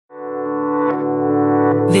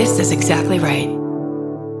This is exactly right.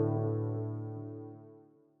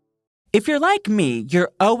 If you're like me,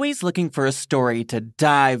 you're always looking for a story to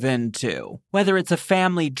dive into. Whether it's a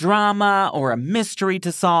family drama or a mystery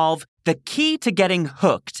to solve, the key to getting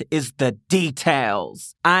hooked is the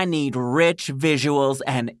details. I need rich visuals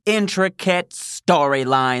and intricate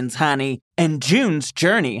storylines, honey. And June's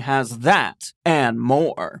Journey has that and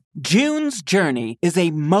more. June's Journey is a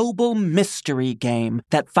mobile mystery game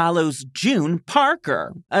that follows June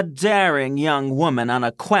Parker, a daring young woman on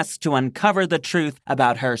a quest to uncover the truth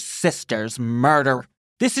about her sister's murder.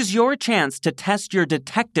 This is your chance to test your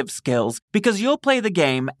detective skills because you'll play the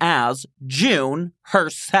game as June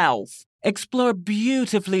herself. Explore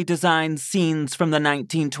beautifully designed scenes from the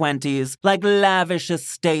 1920s, like lavish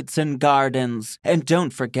estates and gardens. And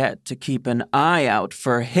don't forget to keep an eye out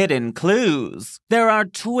for hidden clues. There are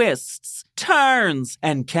twists, turns,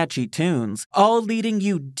 and catchy tunes, all leading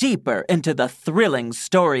you deeper into the thrilling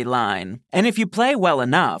storyline. And if you play well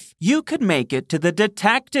enough, you could make it to the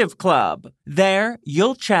Detective Club. There,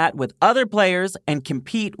 you'll chat with other players and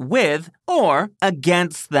compete with or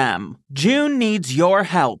against them. June needs your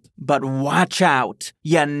help, but watch out.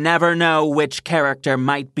 You never know which character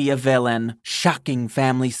might be a villain. Shocking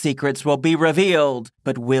family secrets will be revealed,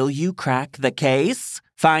 but will you crack the case?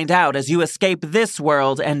 Find out as you escape this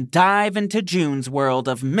world and dive into June's world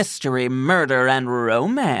of mystery, murder, and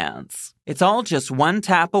romance. It's all just one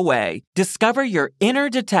tap away. Discover your inner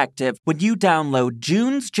detective when you download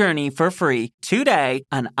June's Journey for free today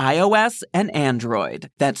on iOS and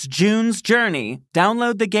Android. That's June's Journey.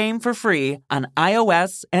 Download the game for free on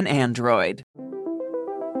iOS and Android.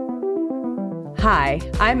 Hi,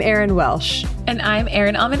 I'm Erin Welsh. And I'm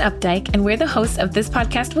Erin Allman-Updike, and we're the hosts of This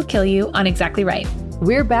Podcast Will Kill You on Exactly Right.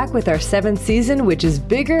 We're back with our 7th season, which is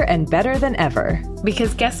bigger and better than ever.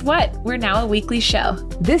 Because guess what? We're now a weekly show.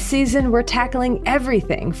 This season, we're tackling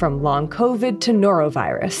everything from long COVID to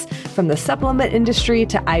norovirus, from the supplement industry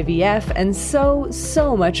to IVF, and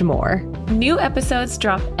so much more. New episodes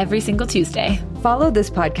drop every single Tuesday. Follow This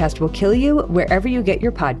Podcast Will Kill You wherever you get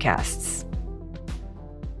your podcasts.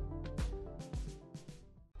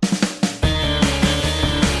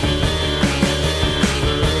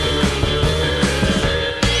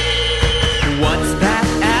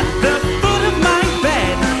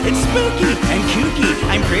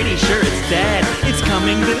 I'm pretty sure it's dead. It's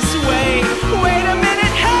coming this way. Wait a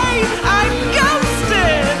minute, hey, I'm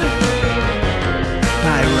ghosted!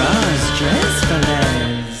 By Roz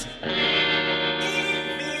Dressfellers.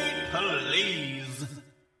 Please.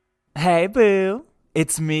 Hey, boo.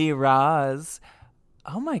 It's me, Roz.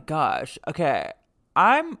 Oh my gosh. Okay,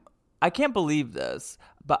 I can't believe this,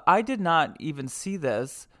 but I did not even see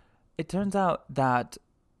this. It turns out that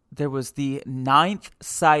there was the 9th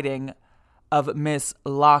sighting of Miss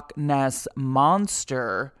Loch Ness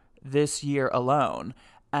Monster this year alone.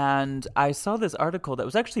 And I saw this article that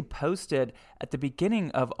was actually posted at the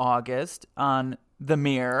beginning of August on The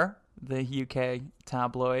Mirror, the UK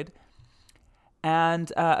tabloid.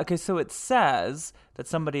 And, so it says that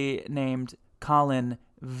somebody named Colin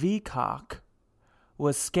Veacock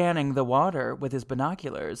was scanning the water with his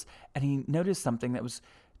binoculars, and he noticed something that was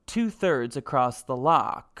 2/3 across the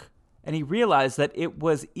loch. And he realized that it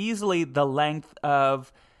was easily the length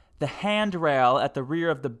of the handrail at the rear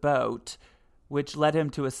of the boat, which led him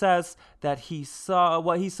to assess that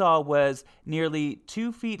what he saw was nearly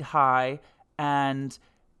 2 feet high and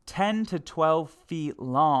 10 to 12 feet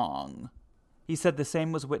long. He said the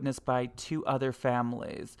same was witnessed by 2 other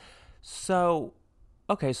families. So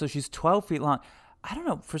she's 12 feet long. I don't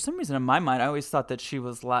know, for some reason in my mind, I always thought that she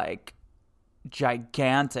was like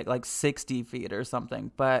gigantic, like 60 feet or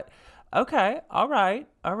something. But okay, all right,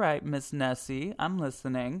 Miss Nessie, I'm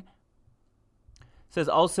listening. Says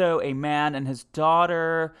also a man and his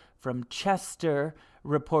daughter from Chester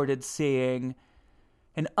reported seeing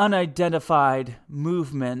an unidentified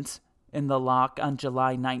movement in the loch on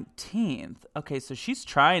July 19th. Okay, so she's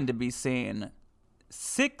trying to be seen.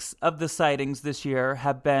 6 of the sightings this year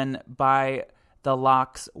have been by the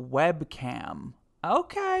loch's webcam.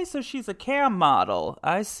 Okay, so she's a cam model.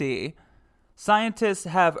 I see. Scientists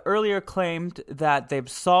have earlier claimed that they've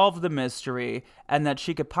solved the mystery and that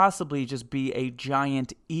she could possibly just be a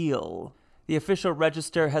giant eel. The official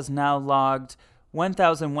register has now logged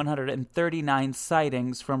 1,139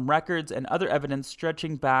 sightings from records and other evidence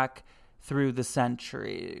stretching back through the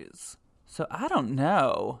centuries. So I don't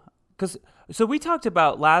know. So we talked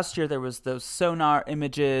about last year there was those sonar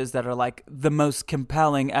images that are like the most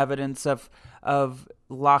compelling evidence of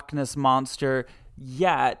Loch Ness Monster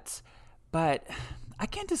yet. But I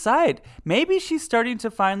can't decide. Maybe she's starting to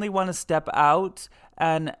finally want to step out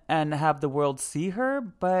and have the world see her,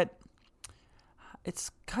 but it's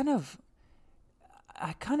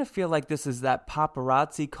I kind of feel like this is that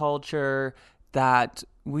paparazzi culture that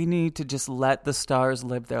we need to just let the stars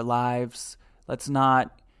live their lives. Let's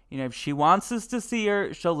not, if she wants us to see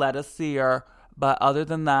her, she'll let us see her. But other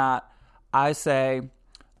than that, I say,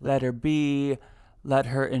 let her be, let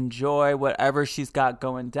her enjoy whatever she's got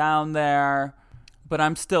going down there. But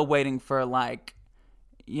I'm still waiting for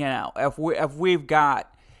if we've got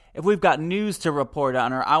news to report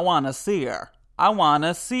on her, I want to see her. I want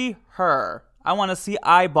to see her. I want to see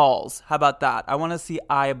eyeballs. How about that? I want to see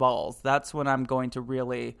eyeballs. That's when I'm going to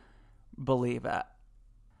really believe it.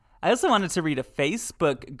 I also wanted to read a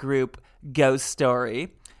Facebook group ghost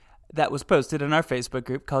story that was posted in our Facebook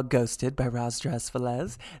group called Ghosted by Roz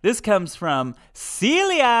Dress-Velez. This comes from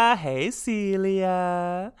Celia. Hey,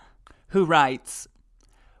 Celia. Who writes,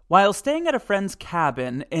 while staying at a friend's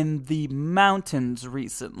cabin in the mountains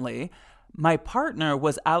recently, my partner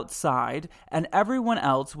was outside and everyone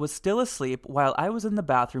else was still asleep while I was in the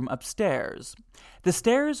bathroom upstairs. The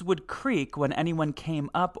stairs would creak when anyone came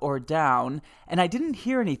up or down, and I didn't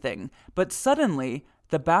hear anything, but suddenly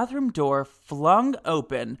the bathroom door flung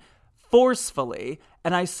open forcefully,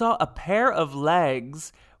 and I saw a pair of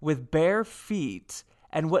legs with bare feet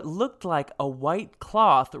and what looked like a white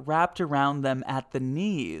cloth wrapped around them at the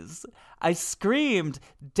knees. I screamed,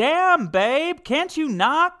 "Damn, babe, can't you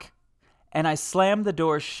knock?" And I slammed the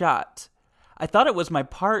door shut. I thought it was my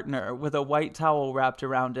partner with a white towel wrapped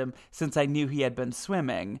around him since I knew he had been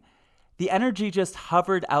swimming. The energy just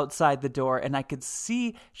hovered outside the door and I could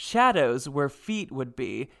see shadows where feet would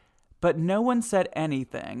be, but no one said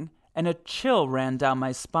anything, and a chill ran down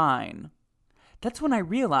my spine. That's when I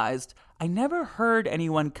realized I never heard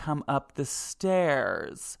anyone come up the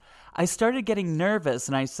stairs. I started getting nervous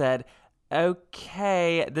and I said,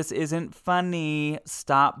 "Okay, this isn't funny.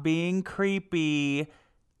 Stop being creepy."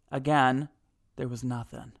 Again, there was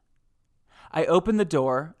nothing. I opened the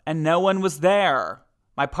door and no one was there.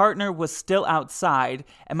 My partner was still outside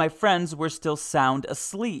and my friends were still sound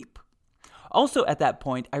asleep. Also at that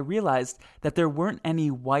point, I realized that there weren't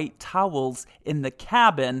any white towels in the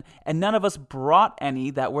cabin and none of us brought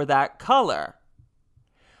any that were that color.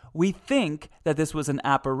 We think that this was an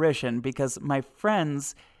apparition because my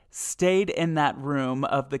friends stayed in that room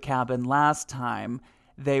of the cabin last time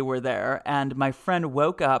they were there, and my friend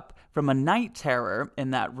woke up from a night terror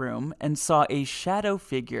in that room and saw a shadow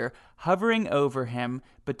figure hovering over him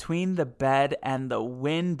between the bed and the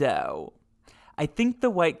window. I think the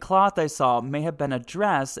white cloth I saw may have been a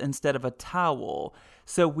dress instead of a towel,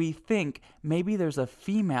 so we think maybe there's a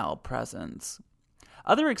female presence.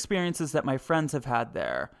 Other experiences that my friends have had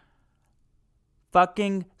there: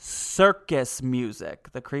 fucking circus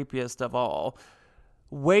music, the creepiest of all.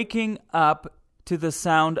 Waking up to the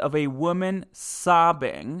sound of a woman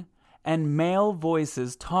sobbing and male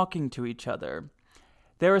voices talking to each other.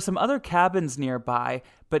 There are some other cabins nearby,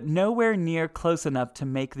 but nowhere near close enough to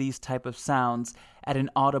make these type of sounds at an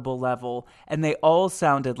audible level, and they all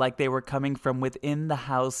sounded like they were coming from within the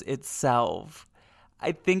house itself.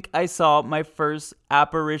 I think I saw my first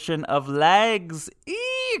apparition of legs.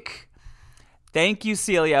 Eek! Thank you,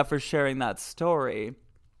 Celia, for sharing that story.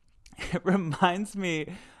 It reminds me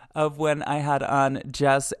of when I had on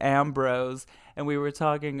Jess Ambrose, and we were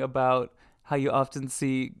talking about how you often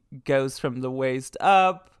see ghosts from the waist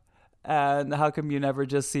up, and how come you never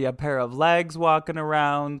just see a pair of legs walking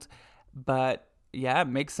around. But yeah, it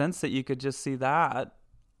makes sense that you could just see that.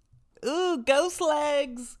 Ooh, ghost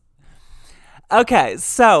legs! Okay,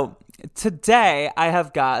 so today I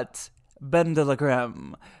have got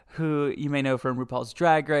BenDeLaCreme, who you may know from RuPaul's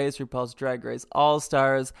Drag Race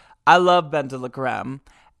All-Stars. I love BenDeLaCreme.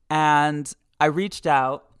 And I reached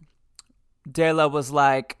out. Dela was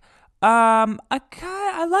like, I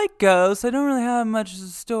like ghosts. I don't really have much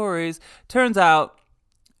stories. Turns out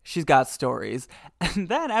she's got stories. And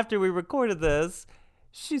then after we recorded this,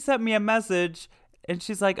 she sent me a message and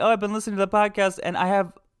she's like, "Oh, I've been listening to the podcast and I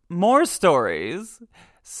have more stories."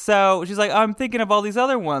 So she's like, "Oh, I'm thinking of all these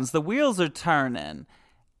other ones. The wheels are turning."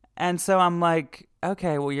 And so I'm like,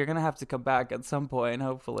 okay, well, you're going to have to come back at some point,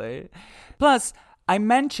 hopefully. Plus, I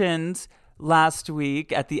mentioned last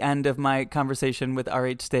week at the end of my conversation with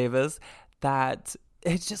R.H. Davis that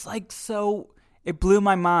it's just it blew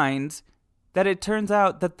my mind that it turns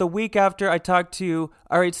out that the week after I talked to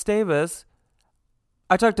R.H. Davis,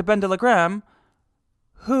 I talked to BenDeLaCreme,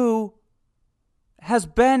 who has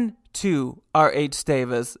been to R.H.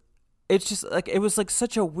 Davis. It's just it was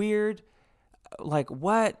such a weird,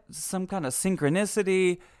 what? Some kind of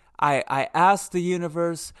synchronicity. I asked the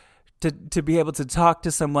universe to be able to talk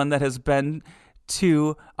to someone that has been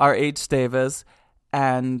to our H. Davis,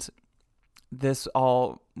 and this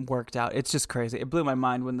all worked out. It's just crazy. It blew my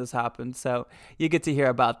mind when this happened. So you get to hear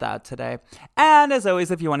about that today. And as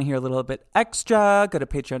always, if you want to hear a little bit extra, go to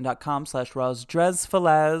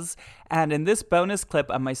patreon.com/RosDresFalez. And in this bonus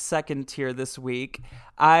clip on my second tier this week,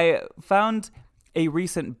 I found a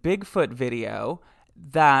recent Bigfoot video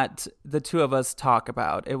that the two of us talk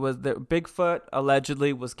about. It was that Bigfoot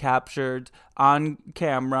allegedly was captured on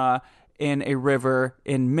camera in a river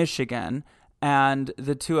in Michigan, and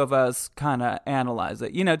the two of us kind of analyze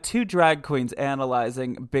it. You know, two drag queens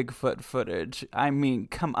analyzing Bigfoot footage. I mean,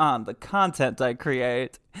 come on, the content I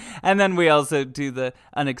create. And then we also do the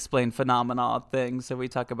unexplained phenomena thing. So we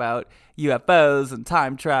talk about UFOs and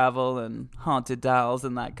time travel and haunted dolls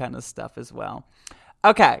and that kind of stuff as well.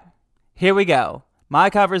 Okay, here we go.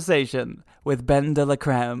 My conversation with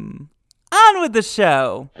BenDeLaCreme. On with the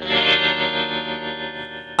show.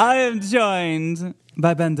 I am joined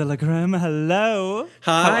by BenDeLaCreme. Hello.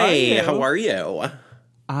 Hi. How are you?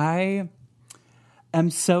 I am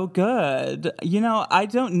so good. You know, I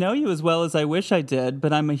don't know you as well as I wish I did,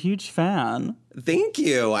 but I'm a huge fan. Thank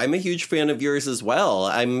you. I'm a huge fan of yours as well.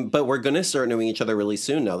 But we're going to start knowing each other really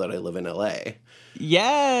soon now that I live in LA.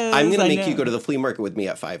 Yes. I'm going to make you go to the flea market with me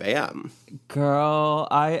at 5 a.m. Girl,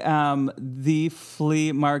 I am the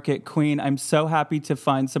flea market queen. I'm so happy to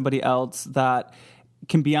find somebody else that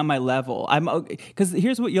can be on my level. Because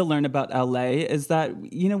here's what you'll learn about LA is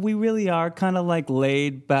that, you know, we really are kind of like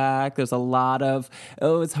laid back. There's a lot of,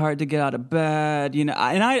 it's hard to get out of bed, you know,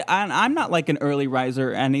 and I'm not like an early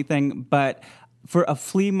riser or anything, but for a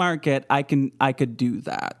flea market, I could do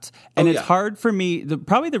that. And it's hard for me.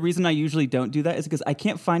 Probably the reason I usually don't do that is because I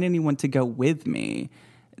can't find anyone to go with me.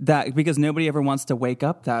 Because nobody ever wants to wake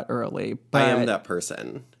up that early. But I am that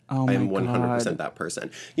person. Oh my I am 100% that person.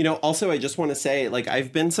 You know, also, I just want to say, like,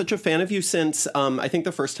 I've been such a fan of you since, I think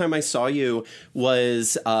the first time I saw you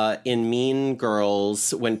was in Mean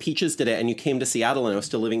Girls when Peaches did it, and you came to Seattle, and I was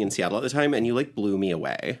still living in Seattle at the time, and you, like, blew me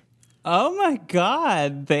away. Oh my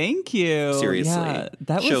God, thank you. Seriously. Yeah,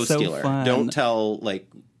 that was show so stealer. fun. Don't tell, like,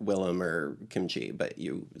 Willem or Kimchi, but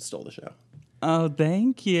you stole the show. Oh,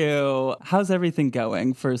 thank you. How's everything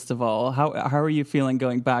going, first of all? How are you feeling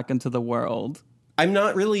going back into the world? I'm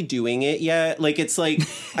not really doing it yet. Like, it's like,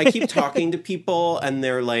 I keep talking to people and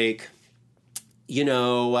they're like, you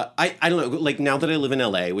know, I don't know, like now that I live in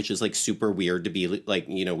LA, which is like super weird to be like,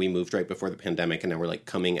 you know, we moved right before the pandemic and now we're like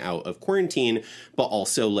coming out of quarantine, but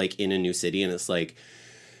also like in a new city. And it's like,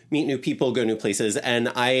 meet new people, go new places.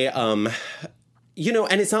 And you know,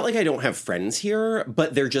 and it's not like I don't have friends here,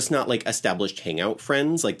 but they're just not like established hangout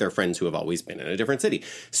friends. Like they're friends who have always been in a different city.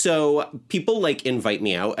 So people like invite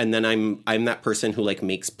me out, and then I'm that person who like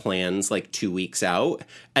makes plans like 2 weeks out,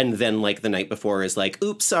 and then like the night before is like,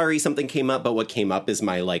 oops, sorry, something came up, but what came up is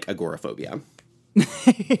my like agoraphobia.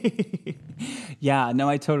 Yeah, no,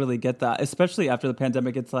 I totally get that. Especially after the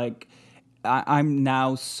pandemic, it's like I'm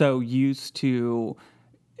now so used to.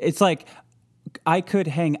 It's like, I could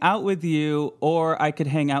hang out with you, or I could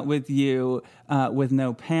hang out with you with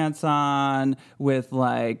no pants on, with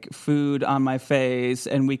like food on my face,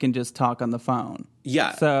 and we can just talk on the phone.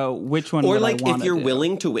 Yeah. So which one? Or would like I if you're do?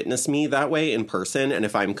 willing to witness me that way in person, and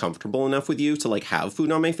if I'm comfortable enough with you to like have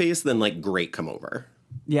food on my face, then like great, come over.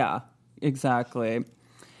 Yeah, exactly.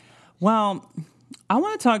 Well, I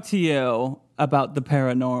want to talk to you about the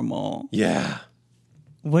paranormal. Yeah.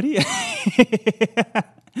 What do you?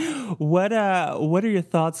 What are your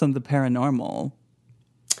thoughts on the paranormal?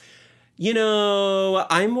 You know,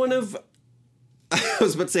 I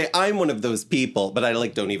was about to say I'm one of those people, but I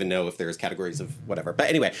like don't even know if there's categories of whatever. But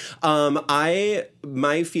anyway,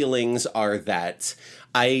 my feelings are that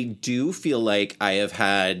I do feel like I have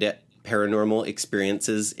had paranormal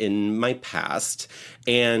experiences in my past,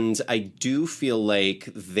 and I do feel like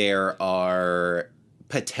there are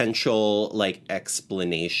potential like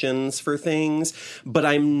explanations for things, but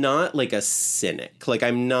I'm not like a cynic. Like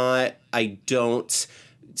I don't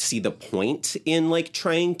see the point in like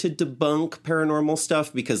trying to debunk paranormal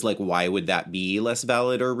stuff, because like why would that be less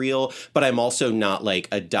valid or real? But I'm also not like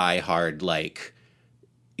a diehard like,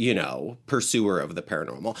 you know, pursuer of the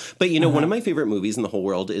paranormal. But you know, one of my favorite movies in the whole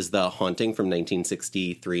world is The Haunting from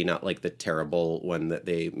 1963, not like the terrible one that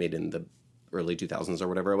they made in the early 2000s or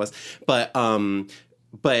whatever it was. But one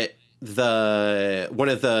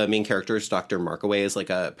of the main characters, Dr. Markaway, is like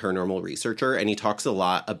a paranormal researcher, and he talks a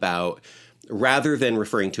lot about, rather than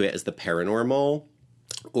referring to it as the paranormal,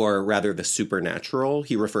 or rather the supernatural,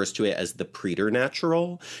 he refers to it as the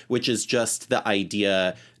preternatural, which is just the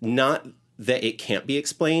idea not that it can't be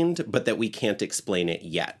explained, but that we can't explain it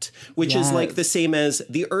yet, which is like the same as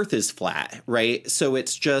the earth is flat, right? So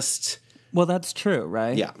it's just... Well, that's true,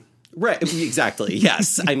 right? Yeah. Right, exactly,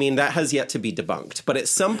 yes. I mean, that has yet to be debunked, but at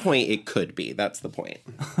some point it could be. That's the point.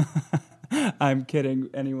 I'm kidding,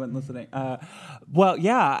 anyone listening. Well,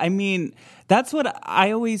 yeah, I mean, that's what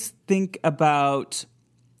I always think about.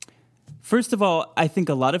 First of all, I think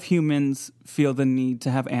a lot of humans feel the need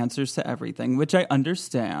to have answers to everything, which I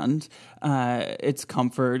understand. It's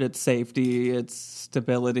comfort, it's safety, it's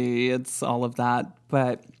stability, it's all of that.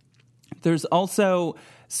 But there's also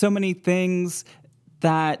so many things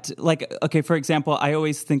that, like, okay, for example, I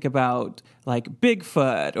always think about, like,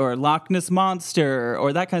 Bigfoot or Loch Ness Monster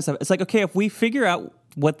or that kind of stuff. It's like, okay, if we figure out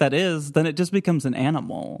what that is, then it just becomes an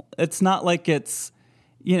animal. It's not like it's,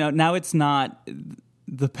 now it's not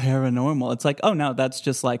the paranormal. It's like, oh, no, that's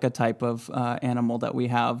just like a type of animal that we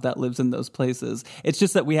have that lives in those places. It's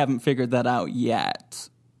just that we haven't figured that out yet.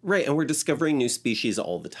 Right, and we're discovering new species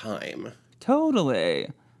all the time. Totally.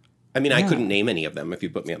 I mean, I couldn't name any of them if you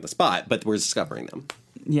put me on the spot, but we're discovering them.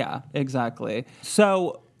 Yeah, exactly.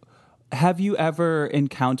 So, have you ever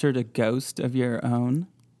encountered a ghost of your own?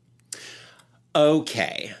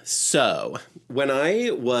 Okay, so when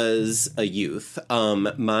I was a youth,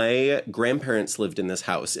 my grandparents lived in this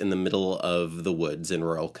house in the middle of the woods in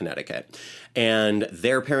rural Connecticut. And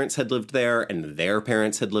their parents had lived there, and their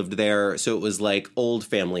parents had lived there. So it was like old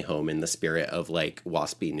family home in the spirit of like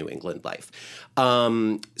waspy New England life.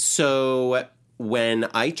 So when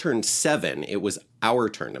I turned 7, it was our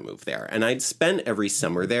turn to move there. And I'd spent every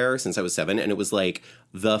summer there since I was 7, and it was like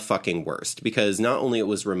the fucking worst. Because not only it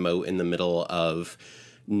was remote in the middle of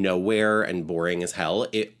nowhere and boring as hell,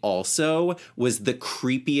 it also was the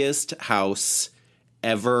creepiest house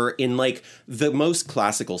ever in like the most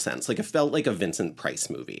classical sense. Like it felt like a Vincent Price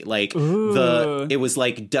movie. Like it was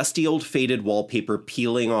like dusty old faded wallpaper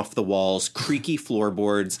peeling off the walls, creaky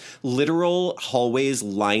floorboards, literal hallways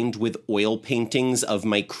lined with oil paintings of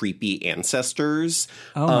my creepy ancestors.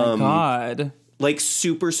 Oh my God. Like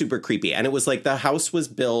super, super creepy. And it was like the house was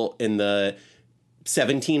built in the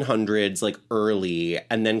 1700s, like early,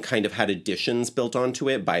 and then kind of had additions built onto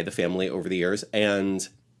it by the family over the years. And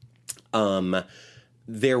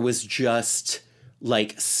there was just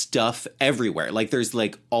like stuff everywhere. Like there's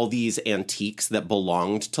like all these antiques that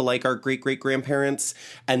belonged to like our great-great-grandparents.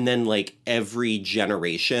 And then like every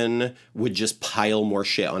generation would just pile more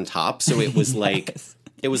shit on top. So it was like,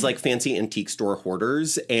 it was like fancy antique store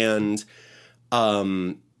hoarders. And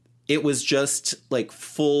it was just like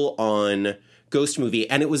full on ghost movie.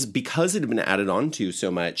 And it was because it had been added on to so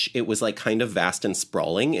much, it was like kind of vast and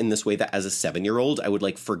sprawling in this way that as a 7-year-old, I would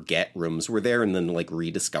like forget rooms were there and then like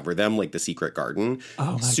rediscover them, like the secret garden.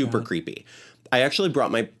 Oh my Super God. creepy. I actually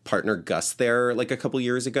brought my partner Gus there like a couple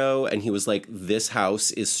years ago, and he was like, this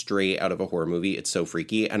house is straight out of a horror movie. It's so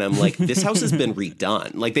freaky. And I'm like, this house has been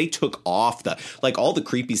redone. Like they took off like all the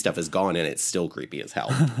creepy stuff is gone and it's still creepy as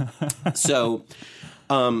hell. So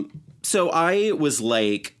I was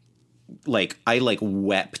like I like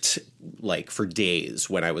wept like for days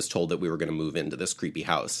when I was told that we were going to move into this creepy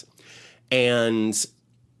house. And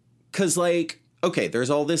cause like, okay, there's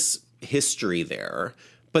all this history there,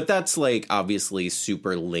 but that's like obviously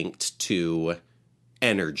super linked to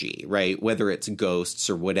energy, right? Whether it's ghosts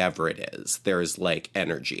or whatever it is, there's like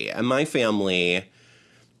energy. And my family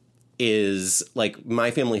is like,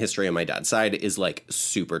 my family history on my dad's side is like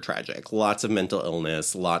super tragic. Lots of mental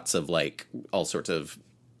illness, lots of like all sorts of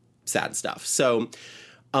sad stuff. So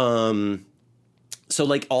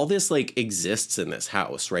like all this like exists in this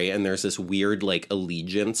house, right? And there's this weird like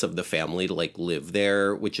allegiance of the family to like live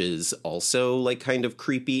there, which is also like kind of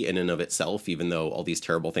creepy in and of itself, even though all these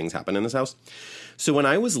terrible things happen in this house. So when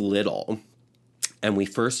I was little and we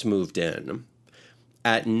first moved in,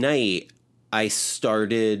 at night I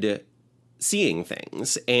started seeing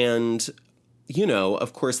things. And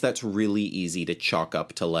of course that's really easy to chalk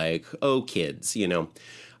up to like, oh, kids,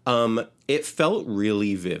 it felt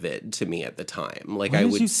really vivid to me at the time. Like What I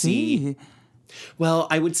did would you see, well,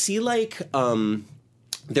 I would see like,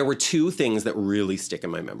 there were two things that really stick in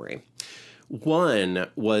my memory. One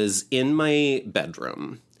was in my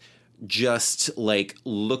bedroom, just like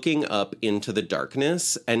looking up into the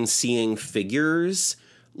darkness and seeing figures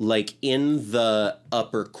like in the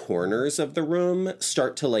upper corners of the room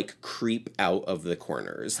start to like creep out of the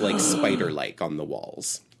corners, like spider-like on the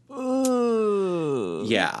walls. Ooh.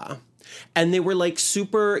 Yeah. And they were like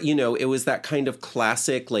super, it was that kind of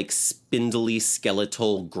classic, like spindly,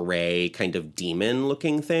 skeletal, gray kind of demon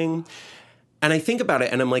looking thing. And I think about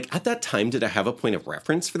it and I'm like, at that time, did I have a point of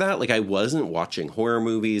reference for that? Like I wasn't watching horror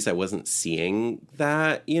movies. I wasn't seeing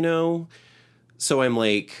that, So I'm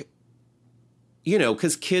like, you know,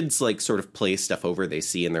 because kids like sort of play stuff over they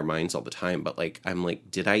see in their minds all the time. But like, I'm like,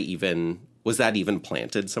 was that even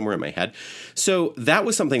planted somewhere in my head? So that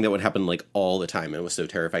was something that would happen like all the time. And it was so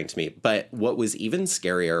terrifying to me. But what was even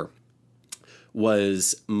scarier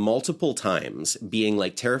was multiple times being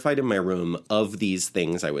like terrified in my room of these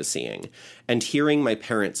things I was seeing and hearing my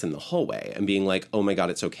parents in the hallway and being like, oh my God,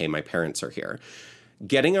 it's okay. My parents are here.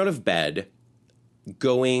 Getting out of bed,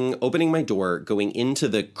 opening my door, going into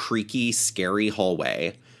the creaky, scary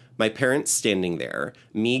hallway, my parents standing there,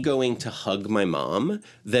 me going to hug my mom,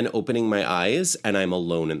 then opening my eyes, and I'm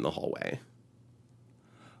alone in the hallway.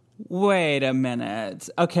 Wait a minute.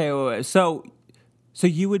 Okay, wait. So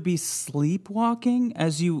you would be sleepwalking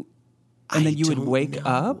and then you would wake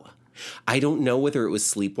up? I don't know whether it was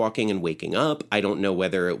sleepwalking and waking up. I don't know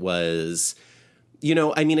whether it was, you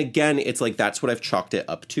know, I mean, again, it's like that's what I've chalked it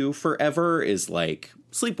up to forever is like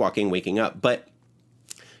sleepwalking, waking up. But,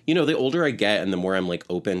 you know, the older I get and the more I'm like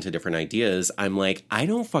open to different ideas, I'm like, I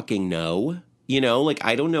don't fucking know. You know, like,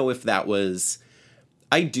 I don't know if that was,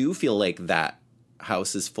 I do feel like that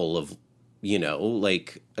house is full of, you know,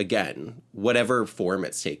 like, again, whatever form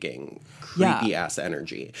it's taking, creepy ass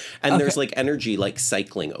energy. And there's like energy like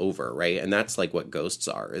cycling over, right? And that's like what ghosts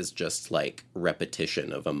are, is just like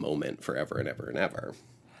repetition of a moment forever and ever and ever.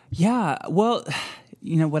 Yeah. Well,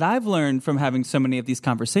 you know, what I've learned from having so many of these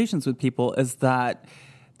conversations with people is that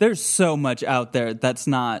there's so much out there that's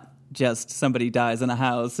not just somebody dies in a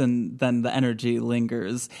house and then the energy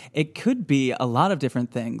lingers. It could be a lot of different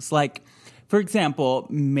things. Like, for example,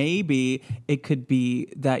 maybe it could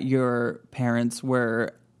be that your parents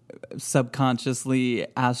were subconsciously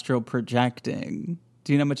astral projecting.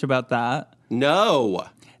 Do you know much about that? No.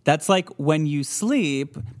 That's like when you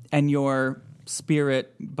sleep and your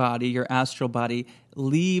spirit body, your astral body,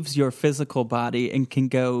 leaves your physical body and can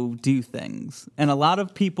go do things. And a lot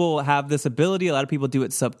of people have this ability. A lot of people do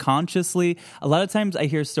it subconsciously. A lot of times I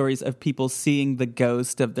hear stories of people seeing the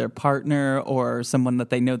ghost of their partner or someone that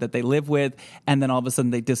they know that they live with, and then all of a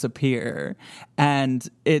sudden they disappear. And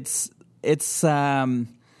it's like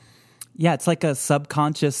a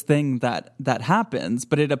subconscious thing that happens,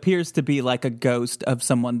 but it appears to be like a ghost of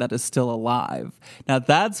someone that is still alive. Now,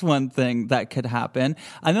 that's one thing that could happen.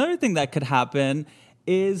 Another thing that could happen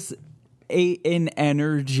is an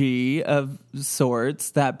energy of sorts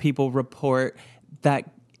that people report that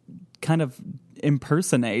kind of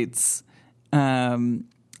impersonates humans.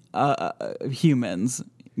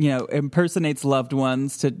 You know, impersonates loved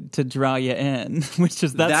ones to draw you in,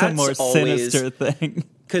 that's a more sinister thing.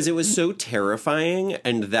 Because it was so terrifying,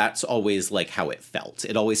 and that's always like how it felt.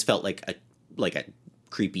 It always felt like a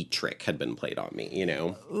creepy trick had been played on me, you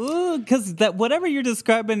know? Ooh, because that whatever you're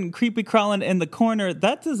describing, creepy crawling in the corner,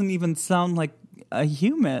 that doesn't even sound like a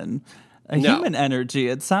human energy.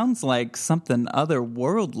 It sounds like something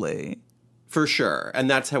otherworldly. For sure. And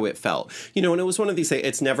that's how it felt. You know, and it was one of these things,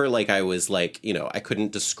 it's never like I was like, you know, I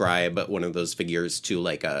couldn't describe one of those figures to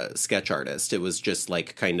like a sketch artist. It was just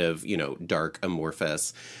like kind of, you know, dark,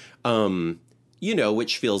 amorphous, you know,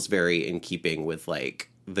 which feels very in keeping with like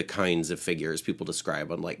the kinds of figures people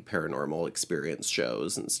describe on like paranormal experience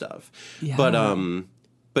shows and stuff. Yeah.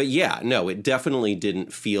 But yeah, no, it definitely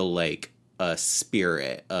didn't feel like a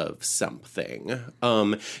spirit of something.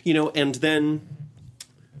 You know, and then,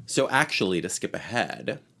 so actually, to skip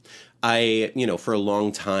ahead, I, you know, for a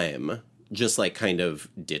long time, just like kind of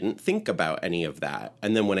didn't think about any of that.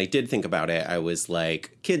 And then when I did think about it, I was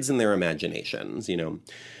like, kids and their imaginations, you know.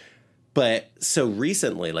 But so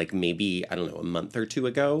recently, like maybe, I don't know, a month or two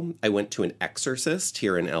ago, I went to an exorcist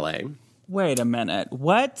here in LA. Wait a minute.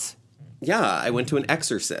 What? Yeah, I went to an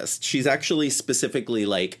exorcist. She's actually specifically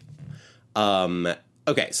like,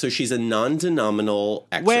 okay, so she's a non-denominational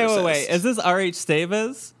exorcist. Wait. Is this R.H.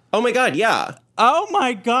 Stavis? Oh my God, yeah. Oh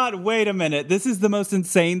my God, wait a minute. This is the most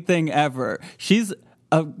insane thing ever. She's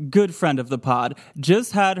a good friend of the pod.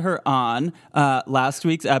 Just had her on last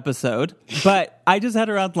week's episode, but I just had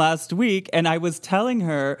her on last week, and I was telling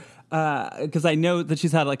her, because I know that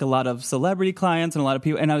she's had like a lot of celebrity clients and a lot of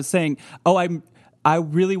people, and I was saying, I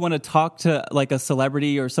really want to talk to like a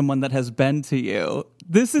celebrity or someone that has been to you.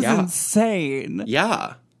 This is insane.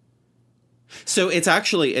 Yeah. So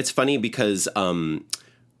it's funny because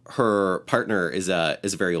her partner is a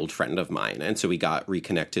very old friend of mine, and so we got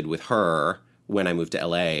reconnected with her when I moved to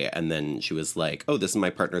LA, and then she was like, "Oh, this is my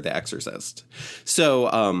partner, The Exorcist." So,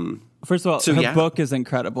 first of all, her book is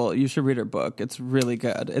incredible. You should read her book; it's really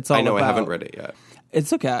good. It's all I know. I haven't read it yet.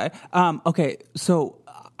 It's okay. Okay, so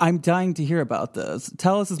I'm dying to hear about this.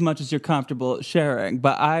 Tell us as much as you're comfortable sharing,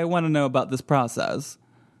 but I want to know about this process.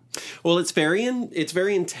 Well, it's very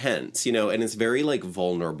intense, you know, and it's very like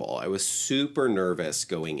vulnerable. I was super nervous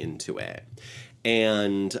going into it.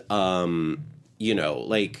 And you know,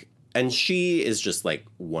 like, and she is just like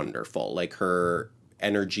wonderful. Like her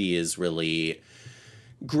energy is really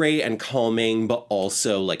great and calming, but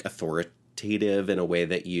also like authoritative in a way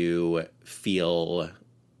that you feel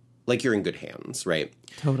like you're in good hands, right?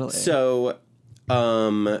 Totally. So,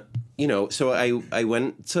 you know, so I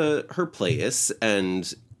went to her place,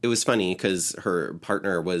 and it was funny because her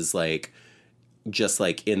partner was like just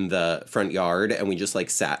like in the front yard, and we just like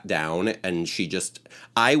sat down, and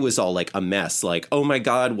I was all like a mess, like, oh my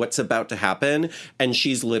God, what's about to happen? And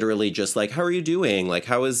she's literally just like, how are you doing? Like,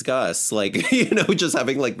 how is Gus? Like, you know, just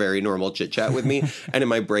having like very normal chit chat with me. And in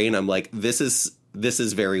my brain, I'm like, this is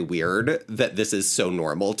very weird that this is so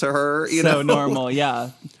normal to her, you know? So normal, yeah.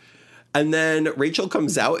 And then Rachel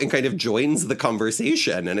comes out and kind of joins the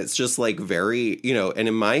conversation, and it's just like very, you know, and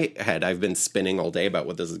in my head, I've been spinning all day about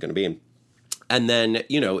what this is going to be. And then,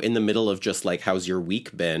 you know, in the middle of just like, how's your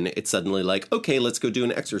week been? It's suddenly like, okay, let's go do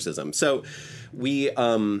an exorcism. So we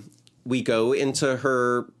go into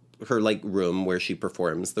her like room where she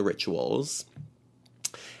performs the rituals.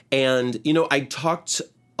 And, you know, I talked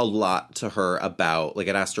a lot to her about, like,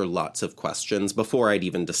 I'd asked her lots of questions before I'd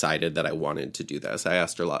even decided that I wanted to do this. I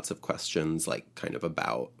asked her lots of questions, like, kind of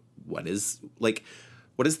about what does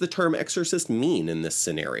the term exorcist mean in this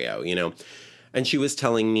scenario, you know? And she was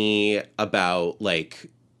telling me about, like,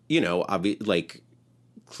 you know, like,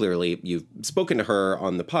 clearly you've spoken to her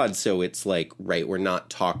on the pod, so it's like, right, we're not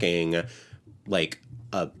talking like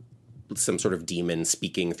some sort of demon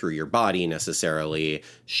speaking through your body necessarily.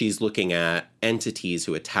 She's looking at entities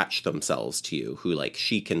who attach themselves to you, who like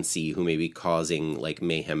she can see, who may be causing like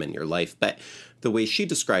mayhem in your life. But the way she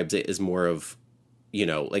describes it is more of, you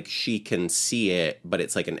know, like she can see it, but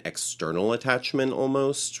it's like an external attachment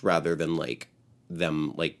almost, rather than like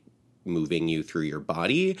them like moving you through your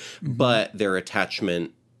body. Mm-hmm. But their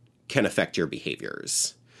attachment can affect your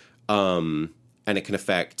behaviors. And it can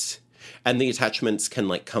affect, and the attachments can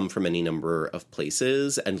like come from any number of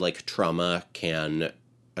places, and like trauma can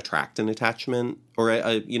attract an attachment or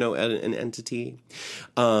an entity.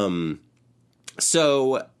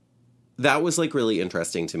 So that was like really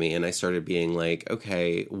interesting to me. And I started being like,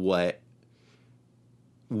 okay, what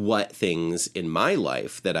things in my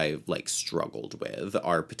life that I've like struggled with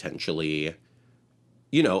are potentially,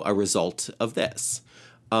 you know, a result of this.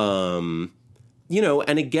 You know,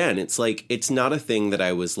 and again, it's like, it's not a thing that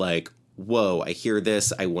I was like, whoa, I hear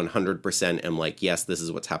this, I 100% am like, yes, this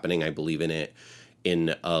is what's happening, I believe in it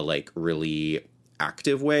in a like really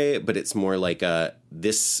active way, but it's more like to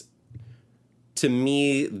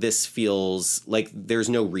me, this feels like there's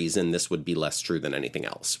no reason this would be less true than anything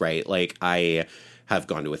else, right? Like, I have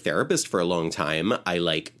gone to a therapist for a long time. I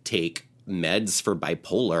like take meds for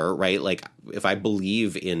bipolar, right? Like, if I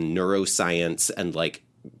believe in neuroscience and like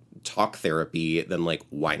talk therapy, then like,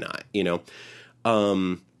 why not, you know?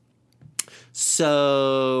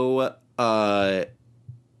 So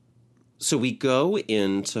we go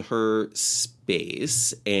into her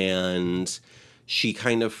space, and she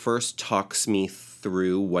kind of first talks me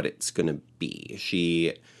through what it's going to be.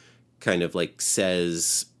 She kind of like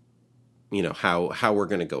says, you know, how we're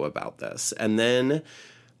going to go about this. And then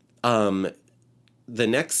the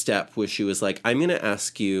next step was, she was like, I'm going to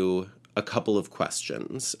ask you a couple of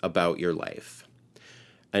questions about your life.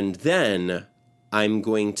 And then I'm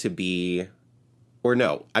going to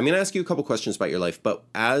ask you a couple questions about your life, but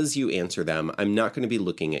as you answer them, I'm not going to be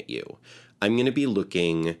looking at you. I'm going to be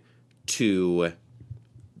looking to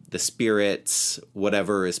the spirits,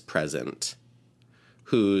 whatever is present,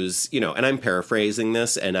 who's, you know, and I'm paraphrasing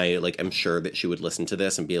this, and I like, I'm sure that she would listen to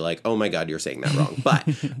this and be like, oh my God, you're saying that wrong. But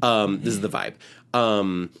this is the vibe.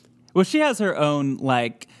 Well, she has her own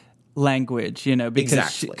like language, you know,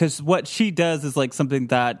 because what she does is like something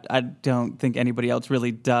that I don't think anybody else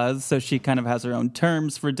really does. So she kind of has her own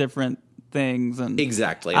terms for different things, and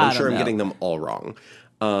exactly. And I'm sure I'm getting them all wrong.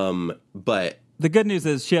 But the good news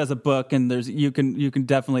is she has a book, and you can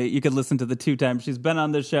listen to the 2 times she's been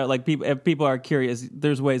on this show. Like, if people are curious,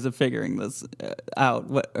 there's ways of figuring this out,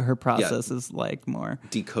 what her process is like, more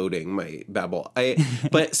decoding my babble.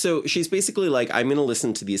 But so she's basically like, I'm going to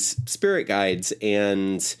listen to these spirit guides,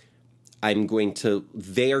 and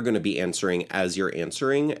they are going to be answering as you're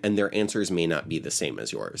answering, and their answers may not be the same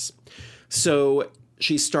as yours. So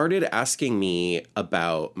she started asking me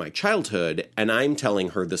about my childhood, and I'm telling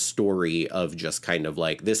her the story of just kind of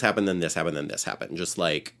like, this happened, then this happened, then this happened. Just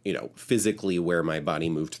like, you know, physically where my body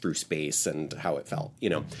moved through space and how it felt, you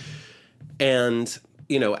know. And,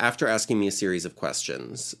 you know, after asking me a series of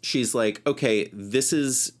questions, she's like, okay, this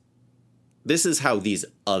is this is how these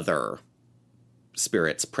other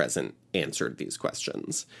spirits present answered these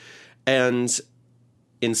questions. And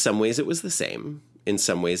in some ways it was the same. In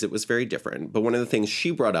some ways it was very different. But one of the things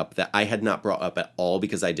she brought up that I had not brought up at all,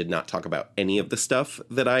 because I did not talk about any of the stuff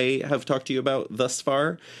that I have talked to you about thus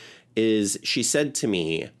far, is she said to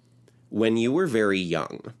me, when you were very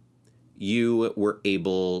young, you were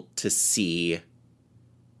able to see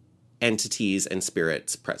entities and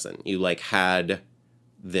spirits present. You like had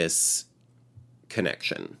this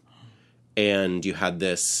connection, and you had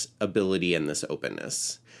this ability and this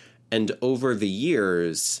openness. And over the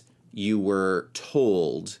years, you were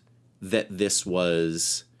told that this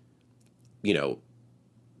was, you know,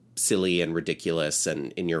 silly and ridiculous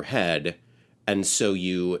and in your head. And so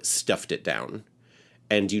you stuffed it down.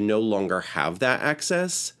 And you no longer have that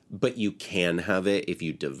access, but you can have it if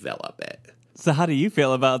you develop it. So how do you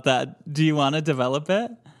feel about that? Do you want to develop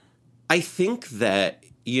it? I think that,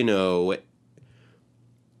 you know,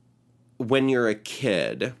 when you're a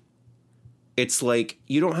kid, it's like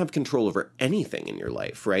you don't have control over anything in your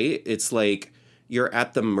life, right? It's like you're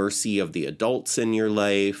at the mercy of the adults in your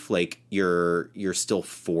life. Like you're still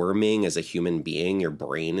forming as a human being. Your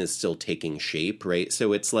brain is still taking shape, right?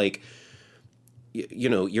 So it's like, you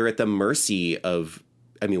know, you're at the mercy of,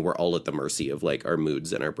 I mean, we're all at the mercy of like our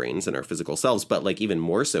moods and our brains and our physical selves, but like even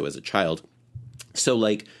more so as a child. So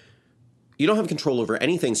like, you don't have control over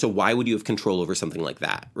anything, so why would you have control over something like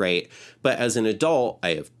that, right? But as an adult,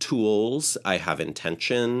 I have tools, I have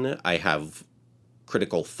intention, I have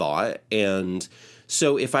critical thought. And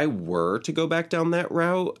so if I were to go back down that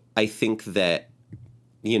route, I think that,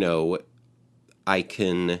 you know, I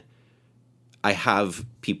have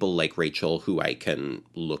people like Rachel who I can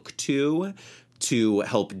look to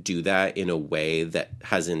help do that in a way that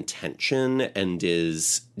has intention and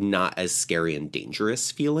is not as scary and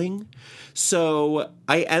dangerous feeling. So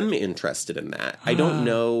I am interested in that. I don't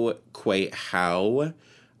know quite how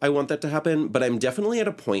I want that to happen, but I'm definitely at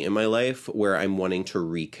a point in my life where I'm wanting to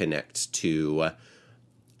reconnect to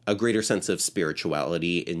a greater sense of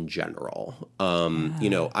spirituality in general. You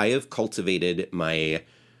know, I have cultivated my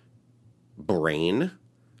brain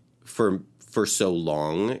for so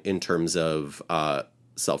long in terms of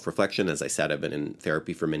self-reflection. As I said, I've been in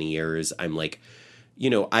therapy for many years. I'm like, you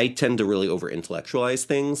know, I tend to really over-intellectualize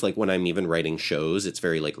things. Like when I'm even writing shows, it's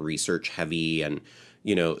very like research heavy. And,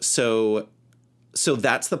 you know, so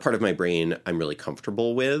that's the part of my brain I'm really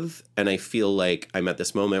comfortable with. And I feel like I'm at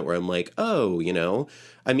this moment where I'm like, oh, you know,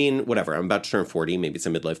 I mean, whatever, I'm about to turn 40, maybe it's a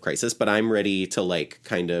midlife crisis, but I'm ready to like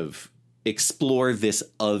kind of explore this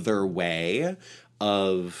other way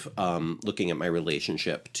of looking at my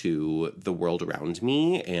relationship to the world around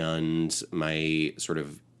me and my sort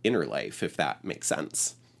of inner life, if that makes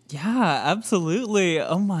sense. Yeah, absolutely.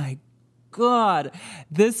 Oh my God.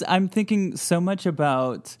 I'm thinking so much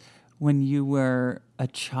about when you were a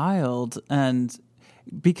child, and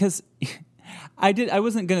because I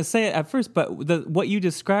wasn't going to say it at first, but what you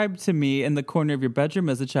described to me in the corner of your bedroom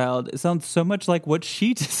as a child, it sounds so much like what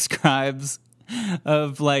she describes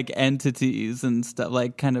of like entities and stuff,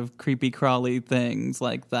 like kind of creepy crawly things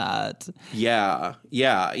like that. Yeah.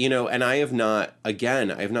 You know, and I have not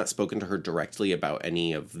spoken to her directly about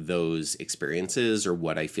any of those experiences or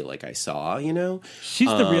what I feel like I saw, you know? She's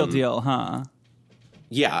the real deal, huh?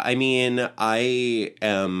 Yeah. I mean, I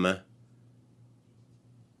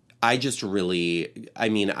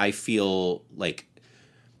feel like,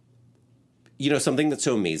 you know, something that's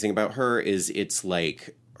so amazing about her is it's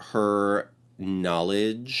like her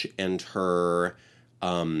knowledge and her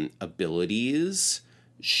abilities,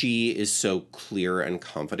 she is so clear and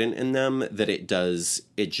confident in them that it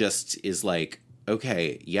just is like,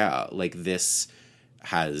 okay, yeah, like this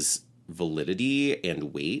has validity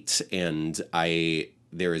and weight, and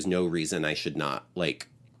there is no reason I should not like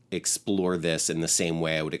explore this in the same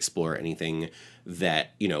way I would explore anything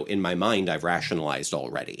that, you know, in my mind I've rationalized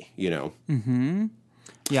already, you know? Mm-hmm.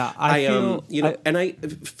 Yeah, I feel... you know,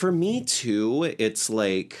 for me too, it's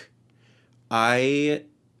like, I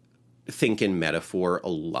think in metaphor a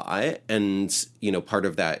lot, and, you know, part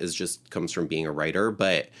of that comes from being a writer,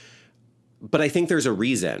 but I think there's a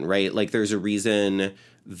reason, right? Like there's a reason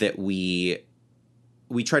that we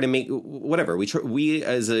try to make whatever we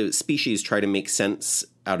as a species try to make sense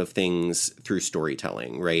out of things through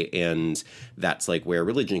storytelling, right? And that's like where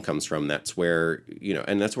religion comes from. That's where, you know,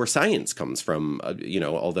 and that's where science comes from, you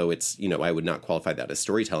know, although it's, you know, I would not qualify that as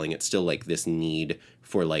storytelling. It's still like this need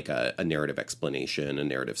for like a narrative explanation, a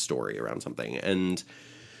narrative story around something. And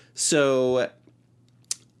so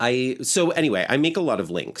anyway, I make a lot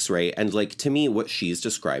of links, right? And like, to me, what she's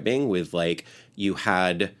describing with like, you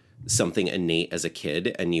had something innate as a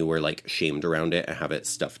kid and you were like shamed around it and have it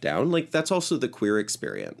stuffed down, like that's also the queer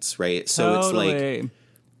experience, right? So Totally. it's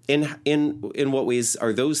like in what ways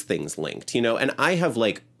are those things linked, you know? And I have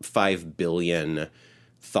like 5 billion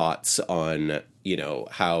thoughts on, you know,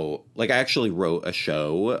 how, like, I actually wrote a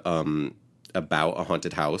show about a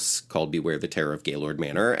haunted house called Beware the Terror of Gaylord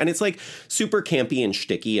Manor, and it's like super campy and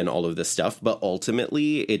shticky and all of this stuff, but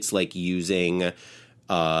ultimately it's like using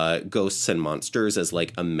ghosts and monsters as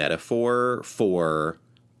like a metaphor for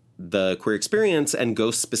the queer experience, and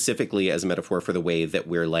ghosts specifically as a metaphor for the way that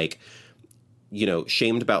we're like, you know,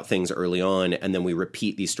 shamed about things early on, and then we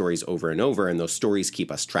repeat these stories over and over, and those stories keep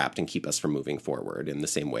us trapped and keep us from moving forward in the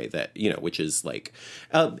same way that, you know, which is like,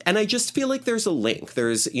 and I just feel like there's a link.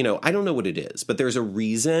 There's, you know, I don't know what it is, but there's a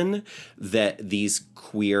reason that these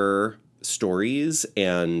queer stories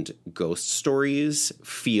and ghost stories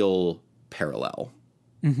feel parallel.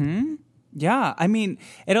 Mm-hmm. Yeah, I mean,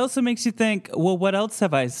 it also makes you think, well, what else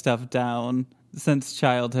have I stuffed down since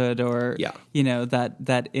childhood, or, you know,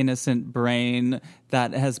 that innocent brain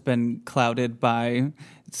that has been clouded by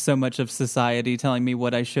so much of society telling me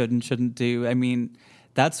what I should and shouldn't do. I mean,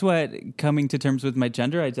 that's what coming to terms with my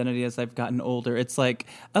gender identity as I've gotten older. It's like,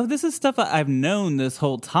 oh, this is stuff I've known this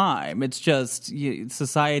whole time. It's just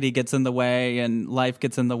society gets in the way and life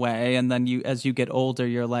gets in the way. And then as you get older,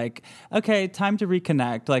 you're like, okay, time to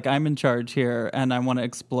reconnect. Like, I'm in charge here and I want to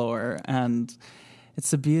explore. And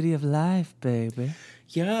it's the beauty of life, baby.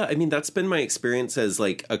 Yeah, I mean, that's been my experience as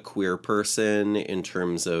like a queer person in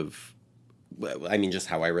terms of, I mean, just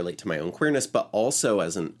how I relate to my own queerness, but also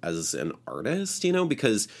as an artist, you know,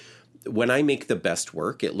 because when I make the best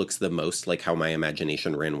work, it looks the most like how my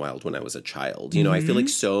imagination ran wild when I was a child. You know, I feel like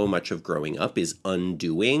so much of growing up is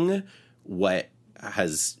undoing what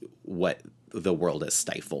the world has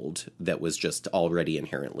stifled that was just already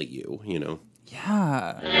inherently you know?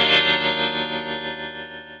 Yeah.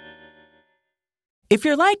 If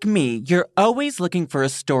you're like me, you're always looking for a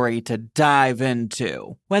story to dive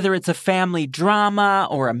into. Whether it's a family drama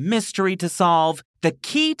or a mystery to solve, the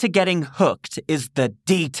key to getting hooked is the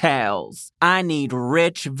details. I need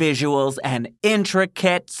rich visuals and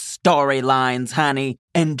intricate storylines, honey.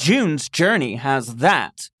 And June's Journey has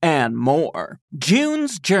that and more.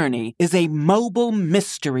 June's Journey is a mobile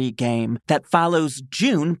mystery game that follows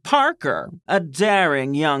June Parker, a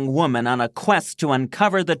daring young woman on a quest to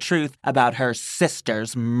uncover the truth about her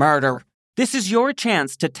sister's murder. This is your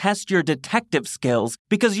chance to test your detective skills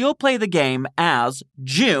because you'll play the game as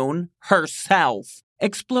June herself.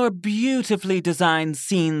 Explore beautifully designed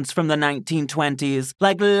scenes from the 1920s,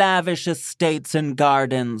 like lavish estates and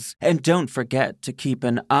gardens. And don't forget to keep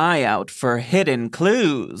an eye out for hidden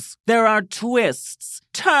clues. There are twists,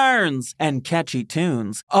 turns, and catchy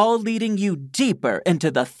tunes, all leading you deeper into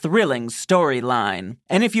the thrilling storyline.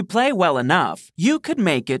 And if you play well enough, you could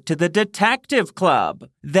make it to the Detective Club.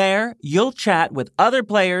 There, you'll chat with other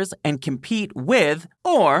players and compete with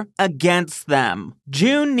or against them.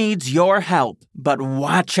 June needs your help, but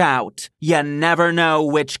watch out. You never know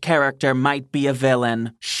which character might be a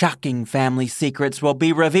villain. Shocking family secrets will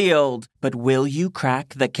be revealed, but will you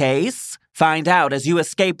crack the case? Find out as you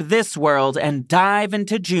escape this world and dive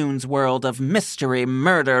into June's world of mystery,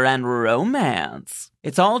 murder, and romance.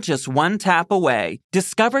 It's all just one tap away.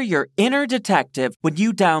 Discover your inner detective when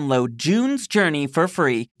you download June's Journey for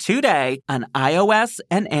free today on iOS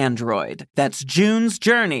and Android. That's June's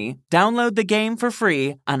Journey. Download the game for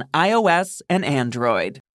free on iOS and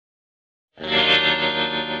Android.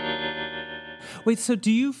 Wait, so do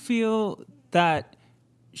you feel that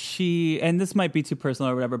she, and this might be too personal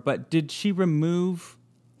or whatever, but did she remove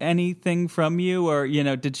anything from you, or, you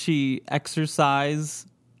know, did she exercise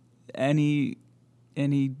any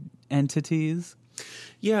entities?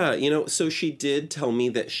 Yeah, you know, so she did tell me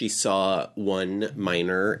that she saw one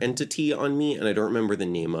minor entity on me, and I don't remember the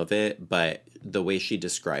name of it, but the way she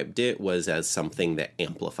described it was as something that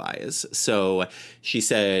amplifies. So she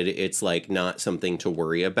said it's like not something to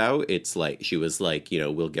worry about. It's like, she was like, you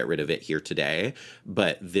know, we'll get rid of it here today,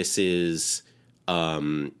 but this is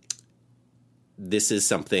something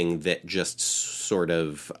that just sort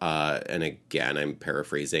of, and again, I'm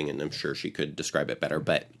paraphrasing and I'm sure she could describe it better,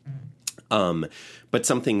 but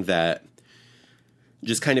something that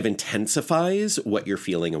just kind of intensifies what you're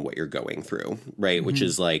feeling and what you're going through, right? Mm-hmm. Which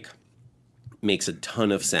is like, makes a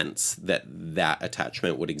ton of sense that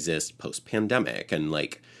attachment would exist post-pandemic and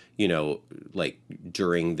like, you know, like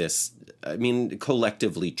during this, I mean,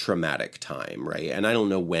 collectively traumatic time, right? And I don't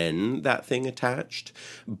know when that thing attached,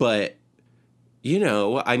 but, you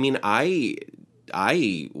know, I mean, I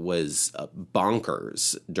I was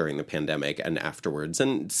bonkers during the pandemic and afterwards,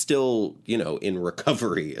 and still, in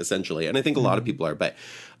recovery essentially. And I think a lot of people are, but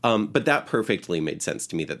that perfectly made sense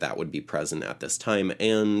to me that would be present at this time.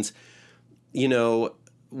 And,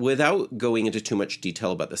 without going into too much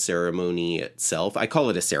detail about the ceremony itself, I call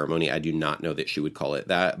it a ceremony. I do not know that she would call it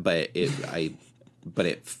that, but it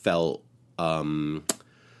felt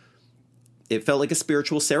like a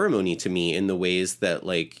spiritual ceremony to me in the ways that,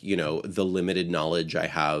 like, the limited knowledge I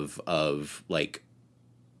have of, like,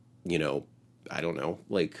 I don't know,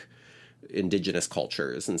 like indigenous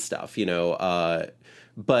cultures and stuff,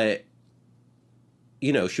 but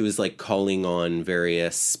she was like calling on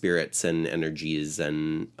various spirits and energies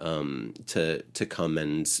and to come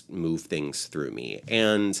and move things through me.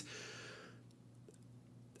 And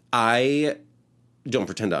I don't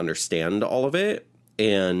pretend to understand all of it.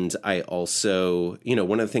 And I also,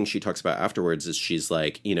 one of the things she talks about afterwards is she's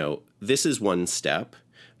like, this is one step,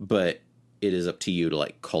 but it is up to you to,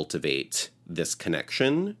 like, cultivate this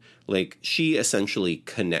connection. Like, she essentially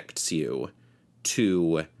connects you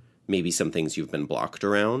to maybe some things you've been blocked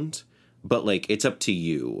around, but, like, it's up to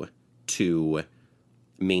you to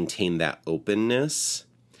maintain that openness.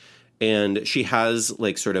 And she has,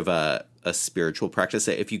 like, sort of a spiritual practice.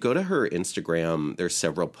 If you go to her Instagram, there's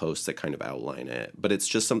several posts that kind of outline it, but it's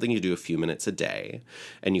just something you do a few minutes a day,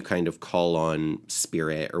 and you kind of call on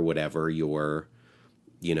spirit or whatever your,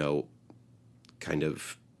 kind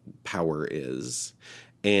of power is,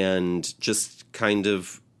 and just kind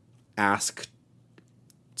of ask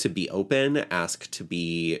to be open, ask to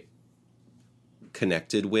be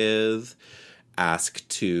connected with, ask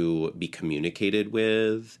to be communicated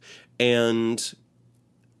with. And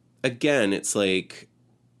again, it's like,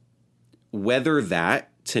 whether that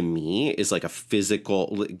to me is like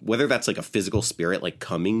whether that's like a physical spirit, like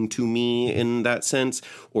coming to me in that sense,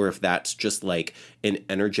 or if that's just like an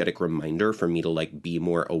energetic reminder for me to, like, be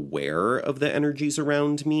more aware of the energies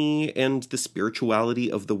around me and the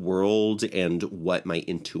spirituality of the world and what my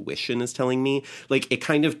intuition is telling me. Like, it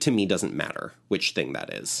kind of, to me, doesn't matter which thing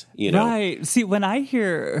that is, Right. See, when I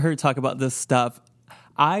hear her talk about this stuff,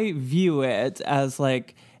 I view it as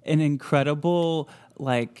like an incredible,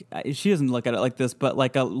 like, she doesn't look at it like this, but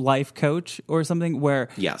like a life coach or something, where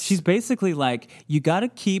yes, she's basically like, you got to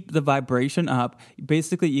keep the vibration up.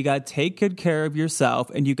 Basically, you got to take good care of yourself,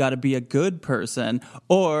 and you got to be a good person,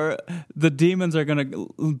 or the demons are going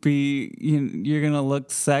to be, you're going to look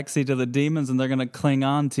sexy to the demons and they're going to cling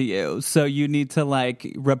on to you. So you need to,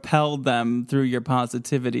 like, repel them through your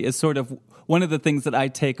positivity. It's sort of one of the things that I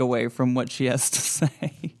take away from what she has to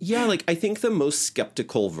say. Yeah, like, I think the most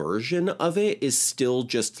skeptical version of it is still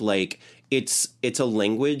just like, it's a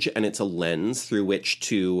language and it's a lens through which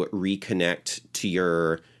to reconnect to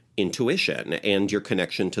your intuition and your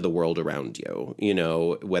connection to the world around you,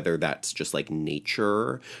 whether that's just like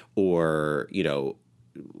nature or,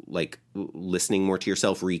 like listening more to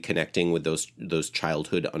yourself, reconnecting with those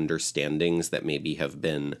childhood understandings that maybe have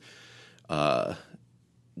been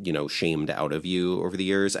shamed out of you over the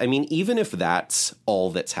years. I mean, even if that's all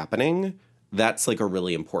that's happening, that's like a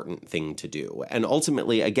really important thing to do. And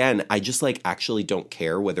ultimately, again, I just like actually don't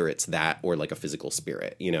care whether it's that or like a physical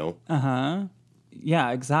spirit, Uh-huh.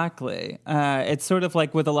 Yeah, exactly. It's sort of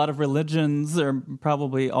like with a lot of religions, or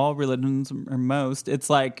probably all religions or most, it's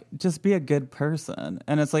like, just be a good person.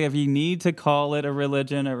 And it's like, if you need to call it a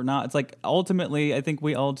religion or not, it's like, ultimately, I think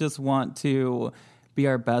we all just want to be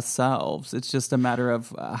our best selves. It's just a matter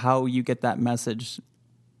of how you get that message.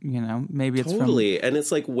 Maybe it's totally. And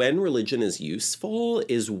it's like, when religion is useful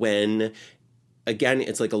is when, again,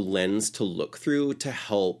 it's like a lens to look through to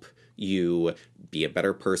help you be a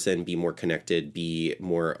better person, be more connected, be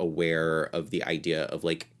more aware of the idea of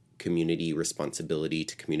like community responsibility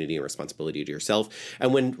to community and responsibility to yourself.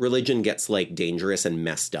 And when religion gets like dangerous and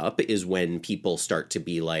messed up is when people start to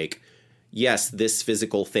be like, yes, this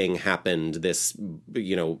physical thing happened. This,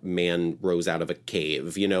 man rose out of a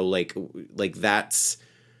cave,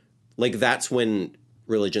 that's when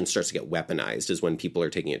religion starts to get weaponized, is when people are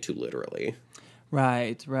taking it too literally.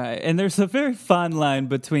 Right. And there's a very fun line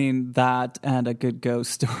between that and a good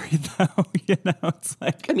ghost story, though. It's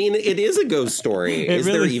like, I mean, it is a ghost story. Is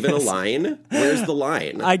really there even a line? Where's the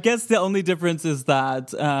line? I guess the only difference is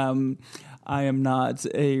that I am not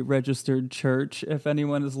a registered church. If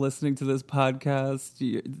anyone is listening to this podcast,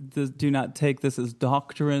 do not take this as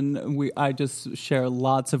doctrine. I just share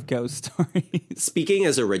lots of ghost stories. Speaking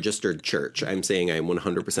as a registered church, I'm saying I'm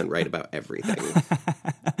 100% right about everything.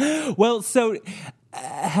 Well, so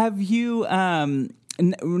have you,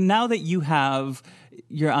 now that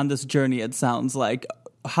you're on this journey, it sounds like,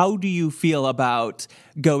 how do you feel about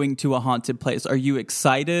going to a haunted place? Are you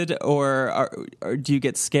excited or do you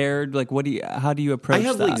get scared? Like, how do you approach that? I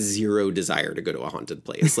have like zero desire to go to a haunted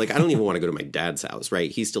place. Like, I don't even want to go to my dad's house,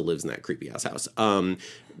 right? He still lives in that creepy ass house.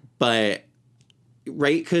 But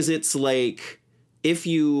right, because it's like,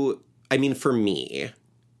 for me,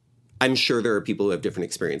 I'm sure there are people who have different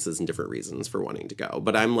experiences and different reasons for wanting to go.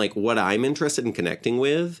 But I'm like, what I'm interested in connecting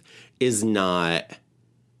with is not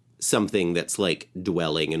something that's like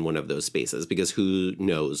dwelling in one of those spaces, because who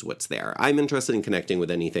knows what's there. I'm interested in connecting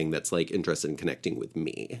with anything that's like interested in connecting with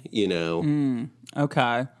me, you know?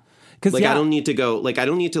 Okay. Like, I don't need to go like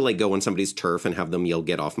go on somebody's turf and have them yell,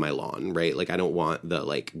 "Get off my lawn," right? Like, I don't want the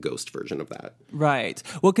like ghost version of that. Right.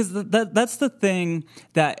 Well, because that's the thing,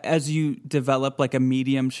 that as you develop like a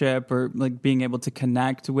mediumship or like being able to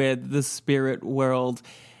connect with the spirit world,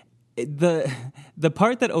 the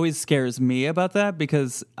part that always scares me about that,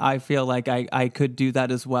 because I feel like I could do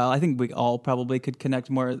that as well. I think we all probably could connect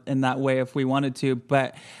more in that way if we wanted to.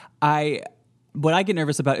 But what I get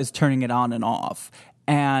nervous about is turning it on and off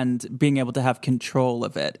and being able to have control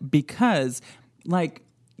of it, because like,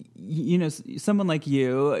 you know, someone like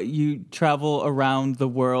you travel around the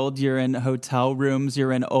world, you're in hotel rooms,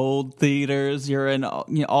 you're in old theaters, you're in,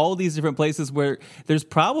 you know, all these different places where there's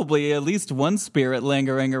probably at least one spirit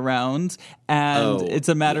lingering around, and it's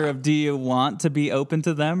a matter of, do you want to be open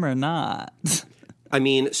to them or not? I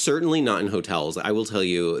mean, certainly not in hotels. I will tell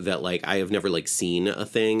you that, like, I have never, like, seen a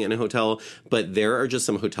thing in a hotel, but there are just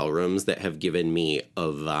some hotel rooms that have given me a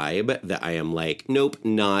vibe that I am like, nope,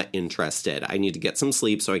 not interested. I need to get some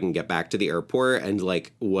sleep so I can get back to the airport, and,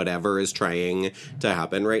 like, whatever is trying to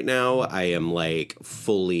happen right now, I am, like,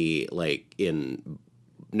 fully, like, in...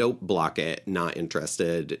 Nope, block it, not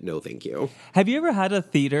interested, no thank you. Have you ever had a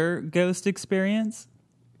theater ghost experience?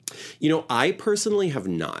 You know, I personally have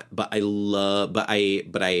not, but I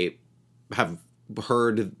have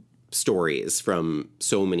heard stories from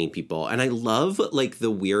so many people, and I love like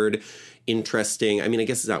the weird, interesting, I mean, I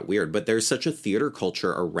guess it's not weird, but there's such a theater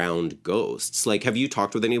culture around ghosts. Like, have you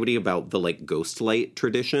talked with anybody about the like ghost light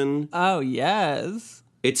tradition? Oh, yes.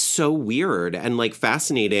 It's so weird and like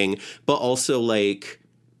fascinating, but also like,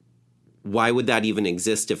 why would that even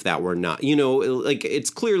exist if that were not, you know, like,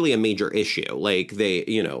 it's clearly a major issue. Like, they,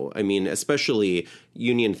 you know, I mean, especially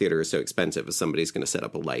Union Theater is so expensive. If somebody's going to set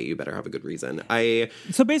up a light, you better have a good reason.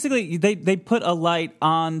 So basically, they put a light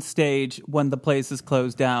on stage when the place is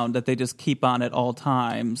closed down that they just keep on at all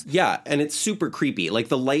times. Yeah, and it's super creepy. Like,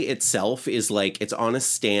 the light itself is like, it's on a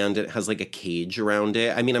stand. It has like a cage around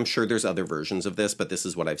it. I mean, I'm sure there's other versions of this, but this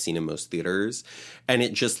is what I've seen in most theaters. And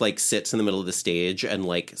it just like sits in the middle of the stage and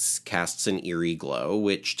like casts an eerie glow,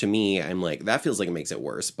 which to me, I'm like, that feels like it makes it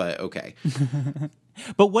worse, but okay.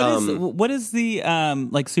 But what is the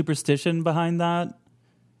like superstition behind that?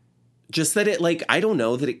 Just that it, like, I don't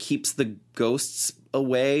know, that it keeps the ghosts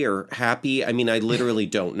away or happy. I mean, I literally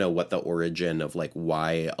don't know what the origin of like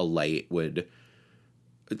why a light would,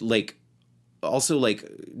 like, also like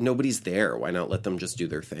nobody's there. Why not let them just do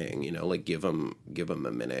their thing? You know, like give them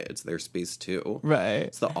a minute. It's their space too. Right.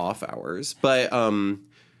 It's the off hours.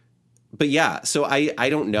 But yeah, so I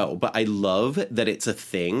don't know, but I love that it's a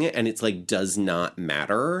thing, and it's like does not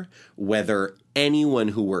matter whether anyone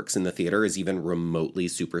who works in the theater is even remotely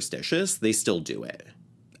superstitious. They still do it.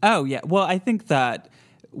 Oh, yeah. Well, I think that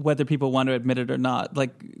whether people want to admit it or not,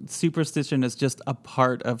 like superstition is just a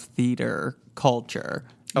part of theater culture.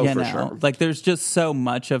 Oh, for sure. Like there's just so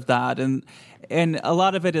much of that, and a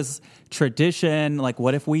lot of it is tradition. Like,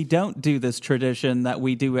 what if we don't do this tradition that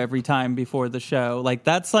we do every time before the show? Like,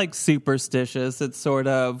 that's like superstitious. It's sort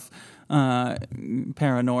of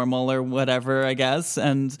paranormal or whatever, I guess.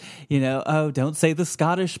 And, you know, oh, don't say the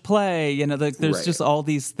Scottish play. You know, there's right. just all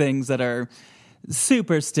these things that are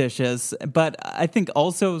superstitious. But I think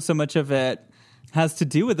also so much of it has to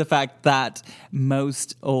do with the fact that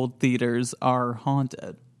most old theaters are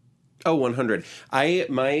haunted. Oh, 100.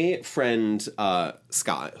 My friend,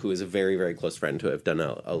 Scott, who is a very, very close friend who I've done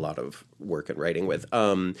a lot of work and writing with,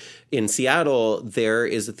 in Seattle, there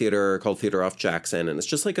is a theater called Theater Off Jackson, and it's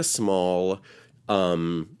just like a small,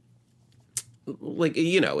 like,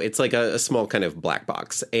 you know, it's like a small kind of black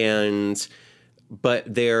box.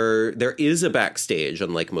 But there is a backstage,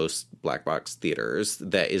 unlike most black box theaters,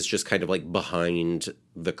 that is just kind of like behind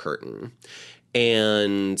the curtain.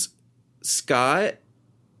 And Scott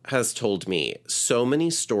has told me so many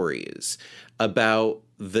stories about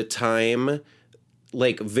the time,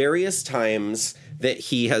 like various times that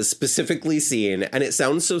he has specifically seen, and it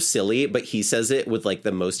sounds so silly, but he says it with like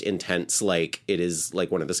the most intense, like it is like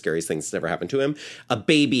one of the scariest things that's ever happened to him, a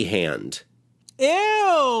baby hand Ew.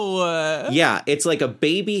 Yeah, it's like a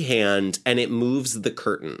baby hand, and it moves the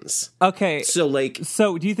curtains. Okay.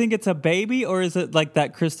 So do you think it's a baby, or is it like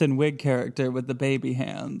that Kristen Wiig character with the baby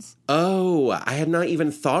hands? Oh, I had not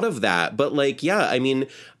even thought of that. But like, yeah, I mean,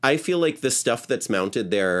 I feel like the stuff that's mounted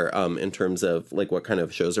there in terms of like what kind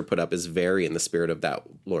of shows are put up is very in the spirit of that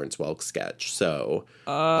Lawrence Welk sketch. So,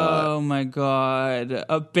 oh my God,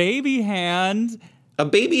 a baby hand. A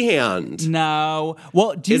baby hand. No.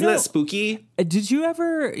 Well, Isn't that spooky? Did you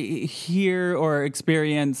ever hear or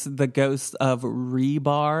experience the ghost of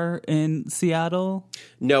Rebar in Seattle?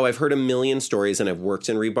 No, I've heard a million stories, and I've worked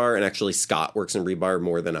in Rebar, and actually Scott works in Rebar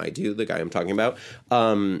more than I do, the guy I'm talking about.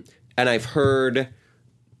 And I've heard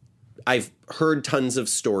tons of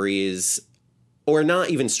stories. Or not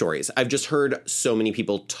even stories. I've just heard so many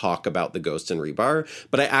people talk about the ghost in Rebar,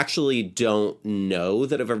 but I actually don't know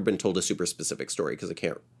that I've ever been told a super specific story because I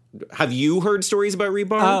can't. Have you heard stories about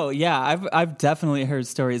Rebar? Oh, yeah. I've definitely heard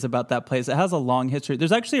stories about that place. It has a long history.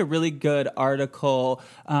 There's actually a really good article.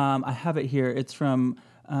 I have it here. It's from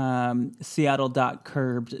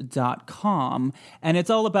seattle.curbed.com, and it's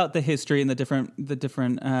all about the history and the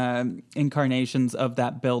different incarnations of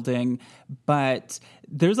that building. But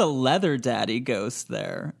there's a leather daddy ghost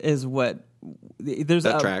there, is what there's.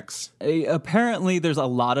 That tracks. Apparently, there's a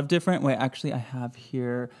lot of different. Wait, actually, I have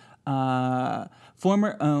here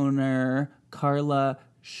former owner Carla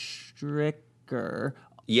Stricker.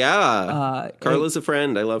 Yeah. Carla's a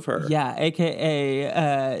friend. I love her. Yeah,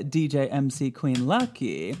 a.k.a. DJ MC Queen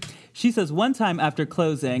Lucky. She says, one time after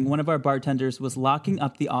closing, one of our bartenders was locking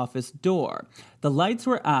up the office door. The lights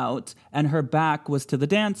were out, and her back was to the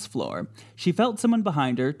dance floor. She felt someone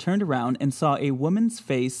behind her, turned around, and saw a woman's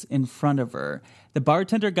face in front of her. The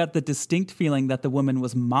bartender got the distinct feeling that the woman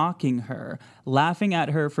was mocking her, laughing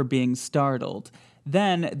at her for being startled.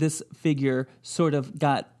 Then this figure sort of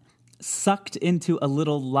got sucked into a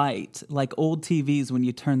little light, like old TVs when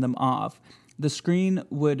you turn them off. The screen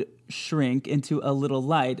would shrink into a little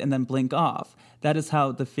light and then blink off. That is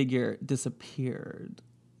how the figure disappeared.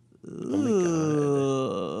 Oh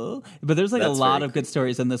my God. But there's like a lot of good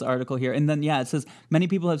stories in this article here. And then, yeah, it says, many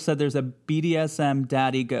people have said there's a BDSM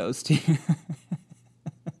daddy ghost here.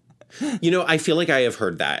 You know, I feel like I have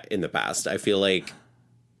heard that in the past. I feel like,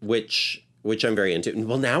 which I'm very into.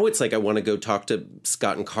 Well, now it's like I want to go talk to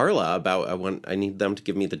Scott and Carla about. I need them to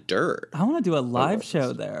give me the dirt. I want to do a live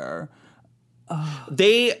show there.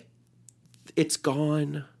 It's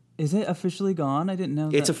gone. Is it officially gone? I didn't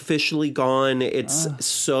know that. It's officially gone. It's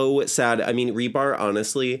so sad. I mean, Rebar,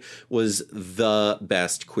 honestly, was the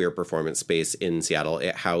best queer performance space in Seattle.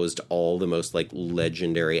 It housed all the most, like,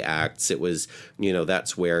 legendary acts. It was, you know,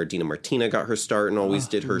 that's where Dina Martina got her start and always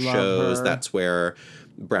did her shows. Her. That's where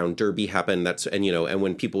Brown Derby happened. And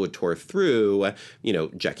when people would tour through, you know,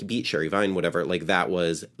 Jackie Beat, Sherry Vine, whatever, like, that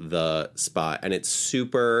was the spot. And it's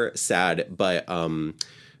super sad, but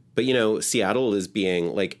you know, Seattle is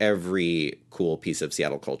being, like, every cool piece of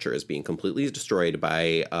Seattle culture is being completely destroyed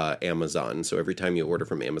by Amazon. So every time you order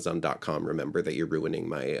from Amazon.com, remember that you're ruining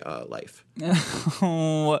my life.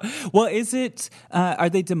 Oh, well, is it, are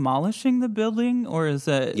they demolishing the building, or is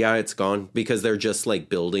it? Yeah, it's gone because they're just, like,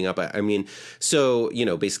 building up. I mean, so, you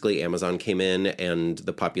know, basically Amazon came in and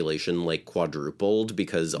the population, like, quadrupled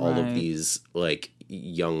because all of these, like,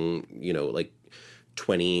 young, you know, like,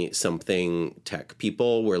 20-something tech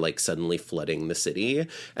people were, like, suddenly flooding the city.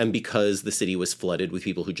 And because the city was flooded with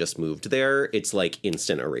people who just moved there, it's, like,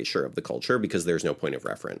 instant erasure of the culture because there's no point of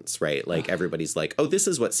reference, right? Like, everybody's like, oh, this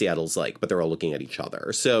is what Seattle's like, but they're all looking at each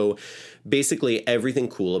other. So basically everything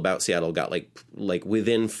cool about Seattle got, like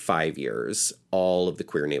within 5 years, all of the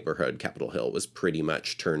queer neighborhood, Capitol Hill, was pretty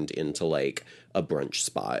much turned into, like, a brunch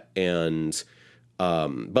spot. And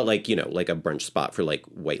but, like, you know, like a brunch spot for, like,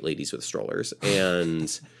 white ladies with strollers.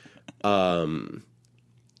 And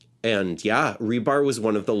yeah, Rebar was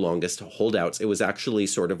one of the longest holdouts. It was actually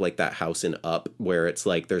sort of like that house in Up where it's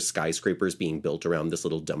like there's skyscrapers being built around this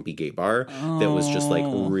little dumpy gay bar that was just, like,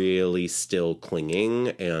 really still clinging.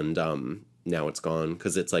 And now it's gone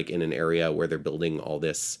because it's, like, in an area where they're building all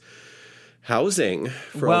this housing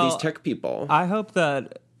for all these tech people. I hope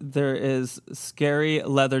that there is scary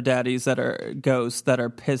leather daddies that are ghosts that are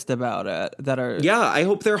pissed about it, that are... Yeah, I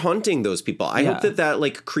hope they're haunting those people. I hope that,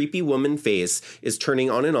 like, creepy woman face is turning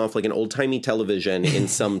on and off like an old-timey television in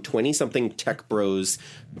some 20-something tech bros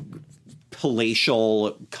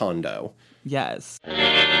palatial condo. Yes.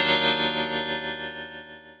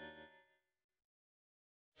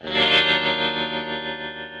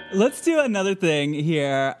 Let's do another thing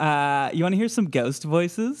here. You want to hear some ghost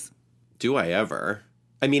voices? Do I ever?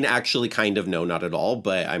 I mean, actually, kind of, no, not at all,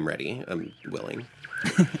 but I'm ready. I'm willing.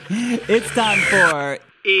 It's time for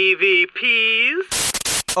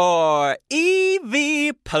EVPs or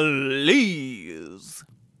EV Please.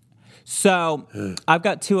 So I've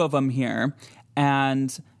got two of them here,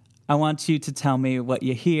 and I want you to tell me what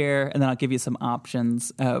you hear, and then I'll give you some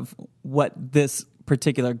options of what this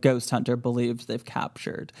particular ghost hunter believes they've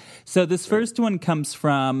captured. So this first one comes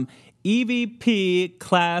from EVP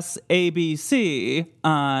Class ABC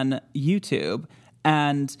on YouTube,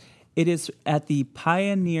 and it is at the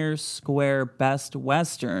Pioneer Square Best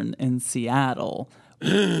Western in Seattle,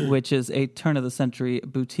 which is a turn-of-the-century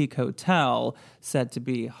boutique hotel said to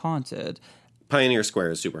be haunted. Pioneer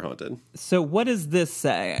Square is super haunted. So what is this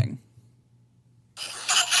saying?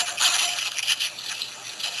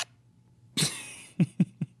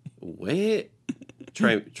 Wait.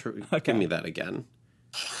 Try Okay. Give me that again.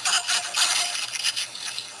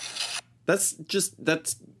 That's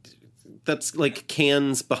like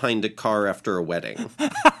cans behind a car after a wedding.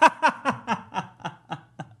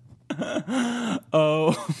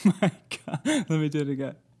 Oh my God. Let me do it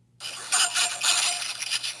again.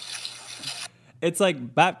 It's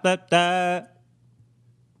like bap bap da.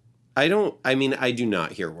 I do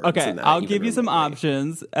not hear words Okay, in that. I'll give you some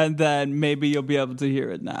options, and then maybe you'll be able to hear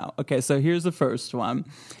it now. Okay, so here's the first one.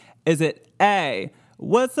 Is it A,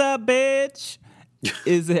 what's up, bitch?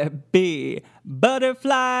 Is it B,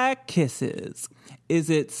 butterfly kisses? Is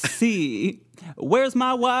it C, where's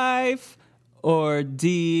my wife? Or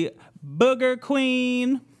D, booger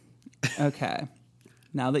queen? Okay,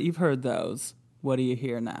 now that you've heard those, what do you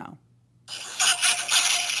hear now?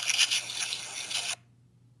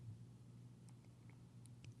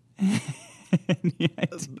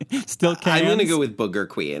 Still cans? I'm going to go with Booger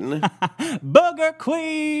Queen. Booger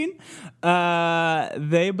Queen!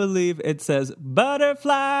 They believe it says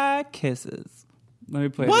butterfly kisses. Let me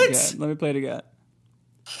play it again.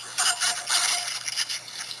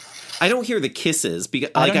 I don't hear the kisses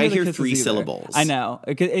because I hear three syllables. I know.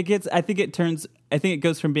 I think it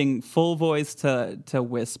goes from being full voice to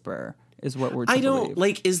whisper is what we're to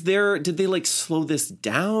believe. Did they slow this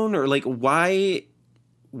down, or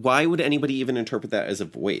why would anybody even interpret that as a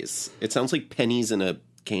voice? It sounds like pennies in a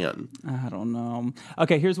can. I don't know.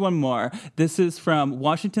 Okay, here's one more. This is from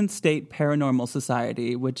Washington State Paranormal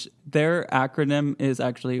Society, which their acronym is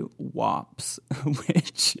actually WAPS,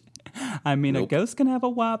 which, a ghost can have a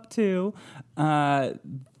WAP too.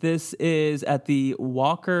 This is at the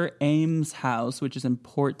Walker Ames House, which is in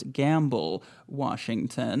Port Gamble,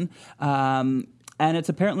 Washington. And it's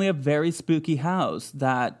apparently a very spooky house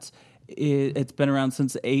that... It's been around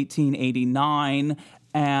since 1889,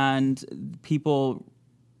 and people,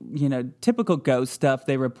 typical ghost stuff,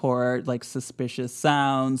 they report like suspicious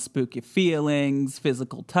sounds, spooky feelings,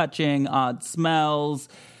 physical touching, odd smells,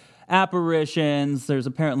 apparitions. There's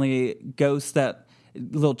apparently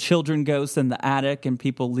little children ghosts in the attic, and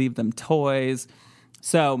people leave them toys.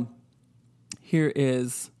 So here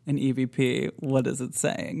is an EVP. What is it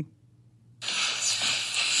saying?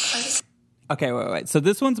 Okay, wait. So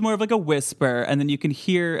this one's more of like a whisper, and then you can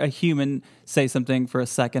hear a human say something for a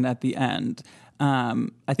second at the end. I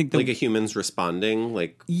think like a human's responding.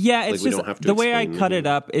 It's we just don't have to the way I explain cut it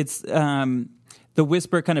up. It's the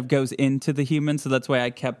whisper kind of goes into the human, so that's why I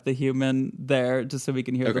kept the human there, just so we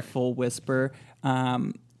can hear the full whisper.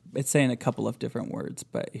 It's saying a couple of different words,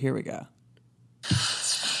 but here we go.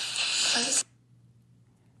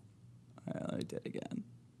 All right, let me do it again.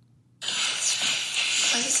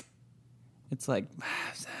 It's like,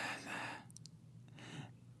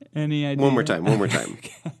 any idea? One more time. Oh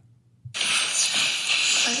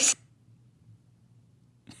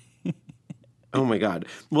my God.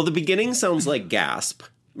 Well, the beginning sounds like gasp,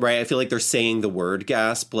 right? I feel like they're saying the word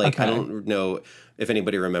gasp. I don't know if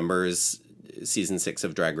anybody remembers season 6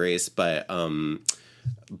 of Drag Race, but oh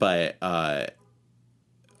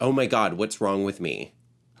my God, what's wrong with me?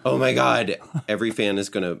 Oh my God, every fan is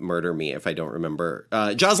going to murder me if I don't remember.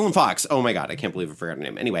 Jocelyn Fox. Oh my God, I can't believe I forgot her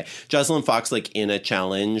name. Anyway, Jocelyn Fox, in a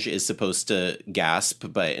challenge, is supposed to gasp,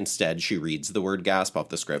 but instead she reads the word gasp off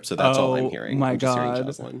the script. So that's all I'm hearing. My I'm just God. hearing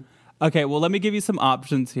Jocelyn. Okay, well, let me give you some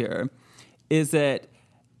options here. Is it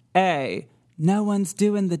A, no one's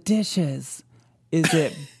doing the dishes? Is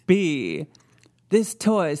it B, this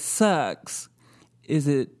toy sucks? Is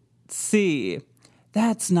it C,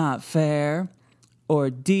 that's not fair? Or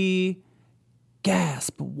D,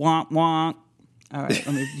 gasp, wonk, wonk. All right,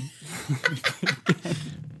 let me...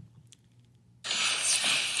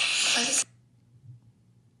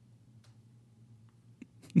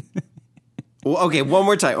 Well, okay, one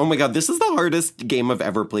more time. Oh my God, this is the hardest game I've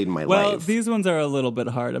ever played in my life. Well, these ones are a little bit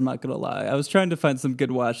hard, I'm not going to lie. I was trying to find some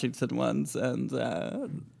good Washington ones, and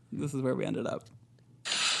this is where we ended up.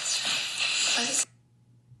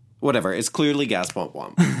 Whatever. It's clearly gas womp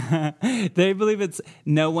womp. They believe it's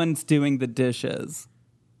no one's doing the dishes.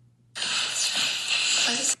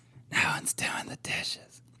 No one's doing the dishes.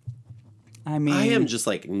 I mean, I am just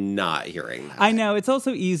like not hearing that. I know. It's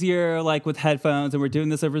also easier like with headphones, and we're doing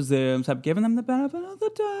this over Zoom, so I'm giving them the benefit of the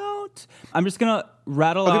doubt. I'm just going to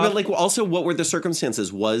rattle off. But like also, what were the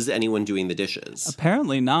circumstances? Was anyone doing the dishes?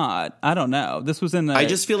 Apparently not. I don't know. This was in I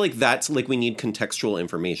just feel like that's like we need contextual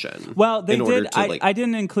information. Well, they did. To, I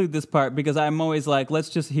didn't include this part because I'm always like, let's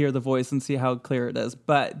just hear the voice and see how clear it is.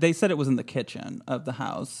 But they said it was in the kitchen of the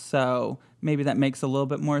house, so maybe that makes a little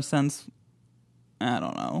bit more sense. I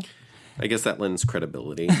don't know. I guess that lends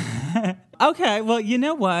credibility. Okay, well, you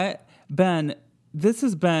know what, Ben? This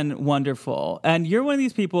has been wonderful. And you're one of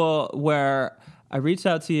these people where I reached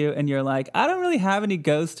out to you and you're like, I don't really have any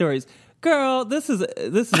ghost stories. Girl, this is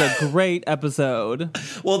a great episode.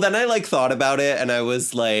 Well, then I like thought about it and I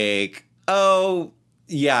was like, oh,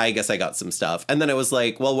 yeah, I guess I got some stuff. And then I was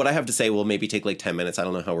like, well, what I have to say will maybe take like 10 minutes. I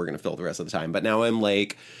don't know how we're going to fill the rest of the time. But now I'm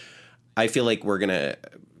like, I feel like we're going to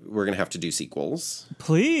have to do sequels.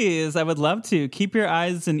 Please, I would love to. Keep your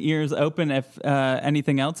eyes and ears open if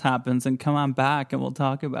anything else happens, and come on back and we'll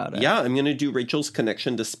talk about it. Yeah, I'm going to do Rachel's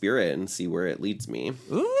connection to spirit and see where it leads me.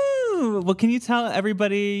 Ooh, well, can you tell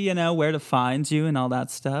everybody, where to find you and all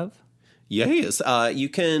that stuff? Yes. You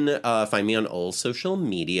can find me on all social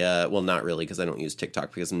media. Well, not really, because I don't use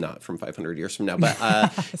TikTok because I'm not from 500 years from now. But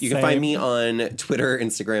you can find me on Twitter,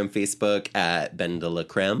 Instagram, Facebook at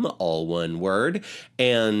BenDeLaCreme, all one word.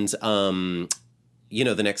 And, the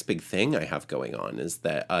next big thing I have going on is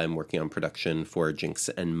that I'm working on production for Jinx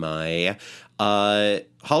and my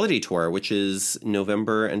holiday tour, which is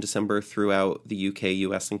November and December throughout the UK,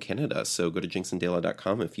 US, and Canada. So go to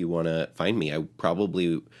jinxanddela.com if you want to find me. I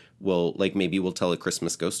probably will, maybe we'll tell a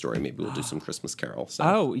Christmas ghost story. Maybe we'll do some Christmas Carol. So.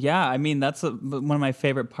 Oh, yeah. I mean, that's one of my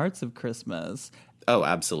favorite parts of Christmas. Oh,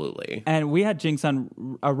 absolutely. And we had Jinx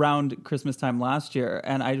on around Christmas time last year,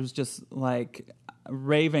 and I was just,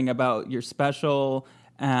 raving about your special,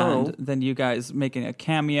 and then you guys making a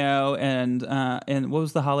cameo, and what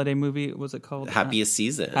was the holiday movie? What was it called? Happiest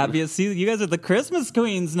Season. Happiest Season. You guys are the Christmas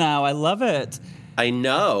queens now. I love it. I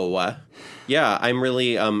know. Yeah, I'm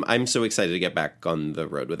really, I'm so excited to get back on the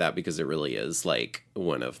road with that because it really is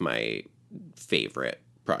one of my favorite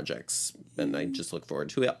projects. And I just look forward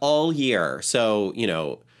to it all year. So,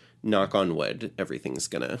 knock on wood, everything's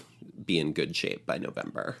going to be in good shape by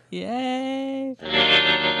November. Yay.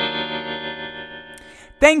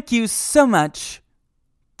 Thank you so much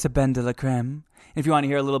to BenDeLaCreme. If you want to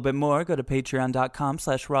hear a little bit more, go to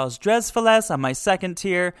patreon.com/RosDresFales. On my second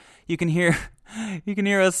tier, you can hear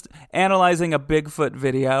us analyzing a Bigfoot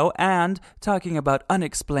video and talking about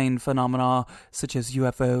unexplained phenomena such as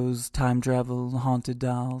UFOs, time travel, haunted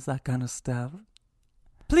dolls, that kind of stuff.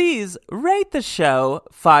 Please rate the show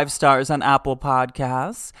 5 stars on Apple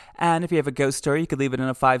Podcasts. And if you have a ghost story, you could leave it in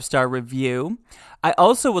a 5-star review. I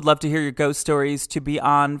also would love to hear your ghost stories to be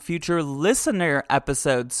on future listener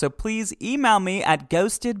episodes. So please email me at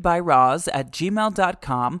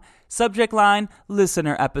ghostedbyroz@gmail.com. Subject line,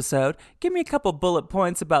 listener episode. Give me a couple bullet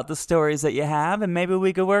points about the stories that you have, and maybe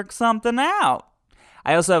we could work something out.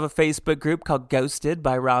 I also have a Facebook group called Ghosted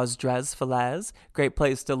by Roz Dresfales. Great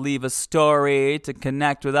place to leave a story, to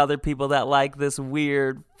connect with other people that like this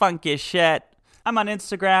weird, funky shit. I'm on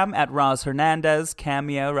Instagram at Roz Hernandez,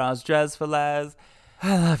 cameo Roz Dresfales.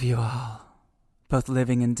 I love you all, both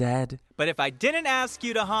living and dead. But if I didn't ask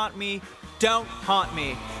you to haunt me, don't haunt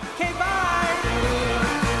me. Okay, bye!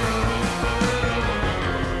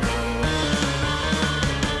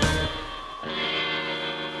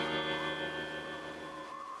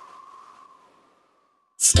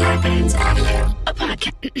 Starburns Audio, a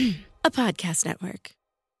podcast network.